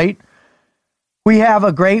charm, right? We have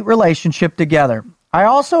a great relationship together. I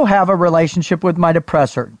also have a relationship with my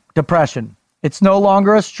depression. It's no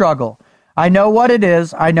longer a struggle. I know what it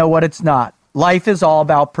is. I know what it's not. Life is all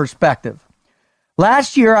about perspective.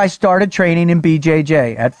 Last year, I started training in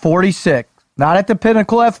BJJ at 46, not at the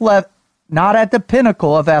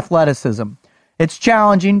pinnacle of athleticism. It's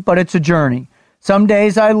challenging, but it's a journey. Some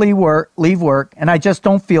days I leave work, and I just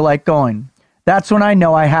don't feel like going. That's when I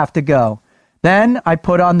know I have to go. Then I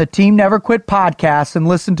put on the Team Never Quit podcast and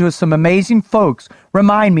listen to some amazing folks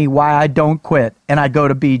remind me why I don't quit, and I go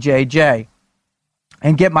to BJJ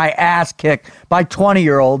and get my ass kicked by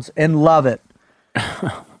 20-year-olds and love it.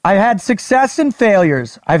 I've had success and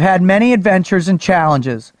failures. I've had many adventures and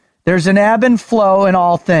challenges. There's an ebb and flow in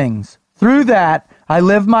all things. Through that, I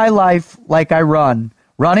live my life like I run.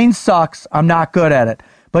 Running sucks. I'm not good at it.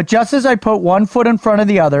 But just as I put one foot in front of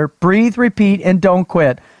the other, breathe, repeat, and don't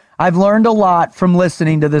quit, I've learned a lot from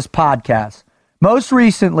listening to this podcast. Most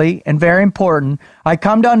recently, and very important, I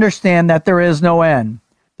come to understand that there is no end.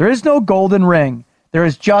 There is no golden ring. There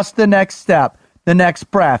is just the next step, the next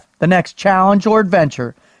breath, the next challenge or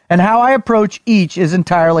adventure, and how I approach each is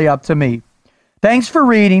entirely up to me. Thanks for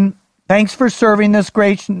reading. Thanks for serving this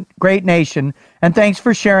great nation, and thanks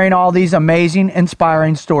for sharing all these amazing,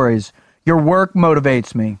 inspiring stories. Your work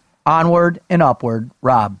motivates me. Onward and upward,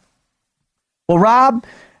 Rob. Well, Rob,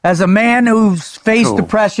 as a man who's faced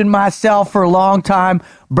depression myself for a long time,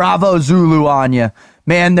 bravo Zulu on you.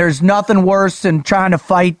 man, there's nothing worse than trying to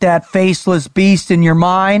fight that faceless beast in your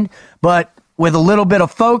mind, but with a little bit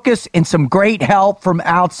of focus and some great help from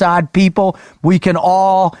outside people, we can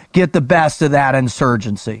all get the best of that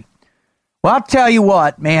insurgency. Well, I'll tell you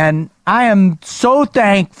what, man, I am so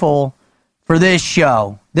thankful for this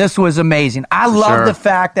show. This was amazing. I love the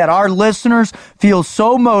fact that our listeners feel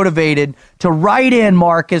so motivated to write in,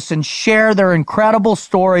 Marcus, and share their incredible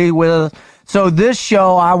story with us. So this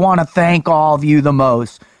show, I want to thank all of you the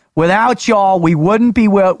most. Without y'all, we wouldn't be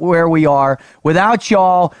where we are. Without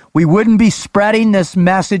y'all, we wouldn't be spreading this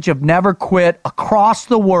message of never quit across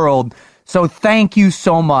the world. So thank you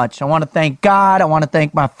so much. I want to thank God. I want to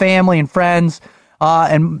thank my family and friends.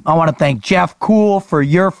 And I want to thank Jeff Kuhl for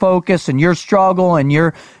your focus and your struggle and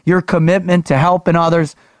your commitment to helping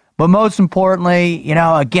others. But most importantly, you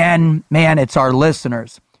know, again, man, it's our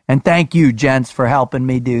listeners. And thank you, gents, for helping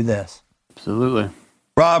me do this. Absolutely.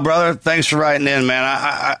 Rob, brother, thanks for writing in, man.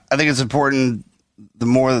 I think it's important, the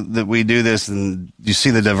more that we do this and you see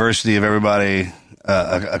the diversity of everybody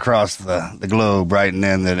across the globe writing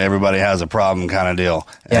in, that everybody has a problem kind of deal.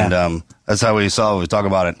 Yeah. And that's how we solve it. We talk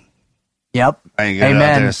about it. Yep. Get Amen. It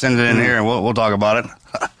out there, send it in here, and we'll talk about it.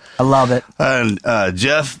 I love it. And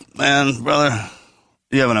Jeff, man, brother,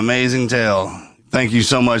 you have an amazing tale. Thank you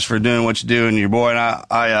so much for doing what you do, and your boy and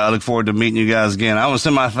I look forward to meeting you guys again. I want to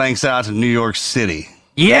send my thanks out to New York City.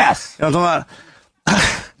 Yes. You know what I'm talking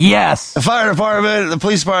about? Yes. The fire department, the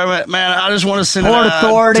police department, man, I just want to send Port it out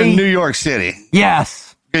Authority. to New York City.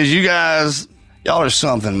 Yes. Because you guys, y'all are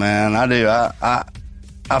something, man. I do.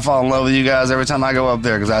 I fall in love with you guys every time I go up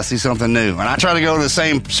there because I see something new. And I try to go to the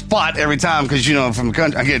same spot every time because, you know, from the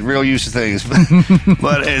country, I get real used to things.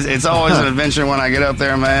 But it's always an adventure when I get up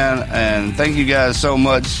there, man. And thank you guys so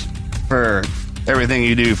much for everything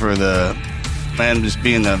you do for the, man, just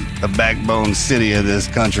being the backbone city of this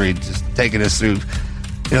country, just taking us through.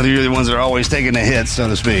 You know, you're the ones that are always taking the hits, so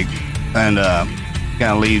to speak, and kind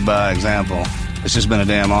of lead by example. It's just been a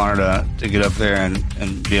damn honor to get up there and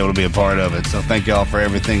be able to be a part of it. So thank y'all for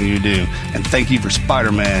everything you do. And thank you for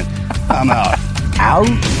Spider-Man. I'm out. Out.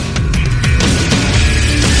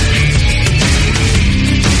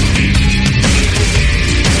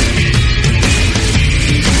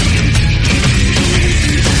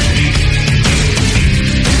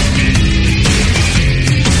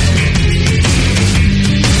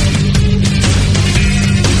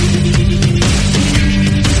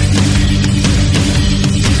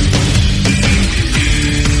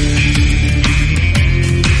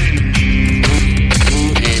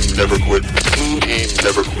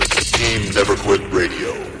 Never Quit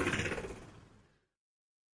Radio.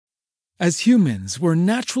 As humans, we're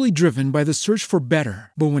naturally driven by the search for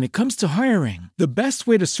better. But when it comes to hiring, the best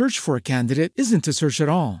way to search for a candidate isn't to search at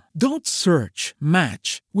all. Don't search,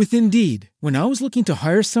 match with Indeed. When I was looking to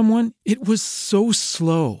hire someone, it was so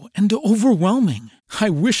slow and overwhelming.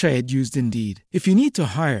 I wish I had used Indeed. If you need to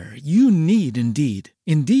hire, you need Indeed.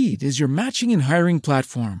 Indeed is your matching and hiring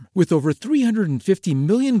platform with over 350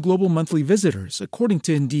 million global monthly visitors, according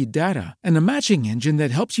to Indeed data, and a matching engine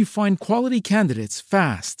that helps you find quality candidates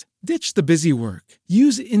fast. Ditch the busy work.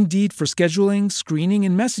 Use Indeed for scheduling, screening,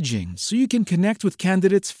 and messaging so you can connect with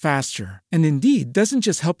candidates faster. And Indeed doesn't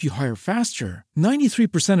just help you hire faster.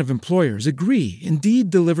 93% of employers agree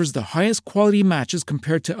Indeed delivers the highest quality matches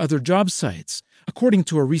compared to other job sites, according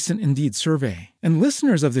to a recent Indeed survey. And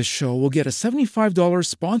listeners of this show will get a $75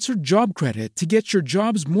 sponsored job credit to get your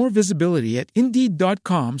jobs more visibility at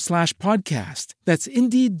Indeed.com/podcast. That's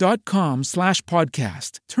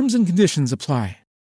Indeed.com/podcast. Terms and conditions apply.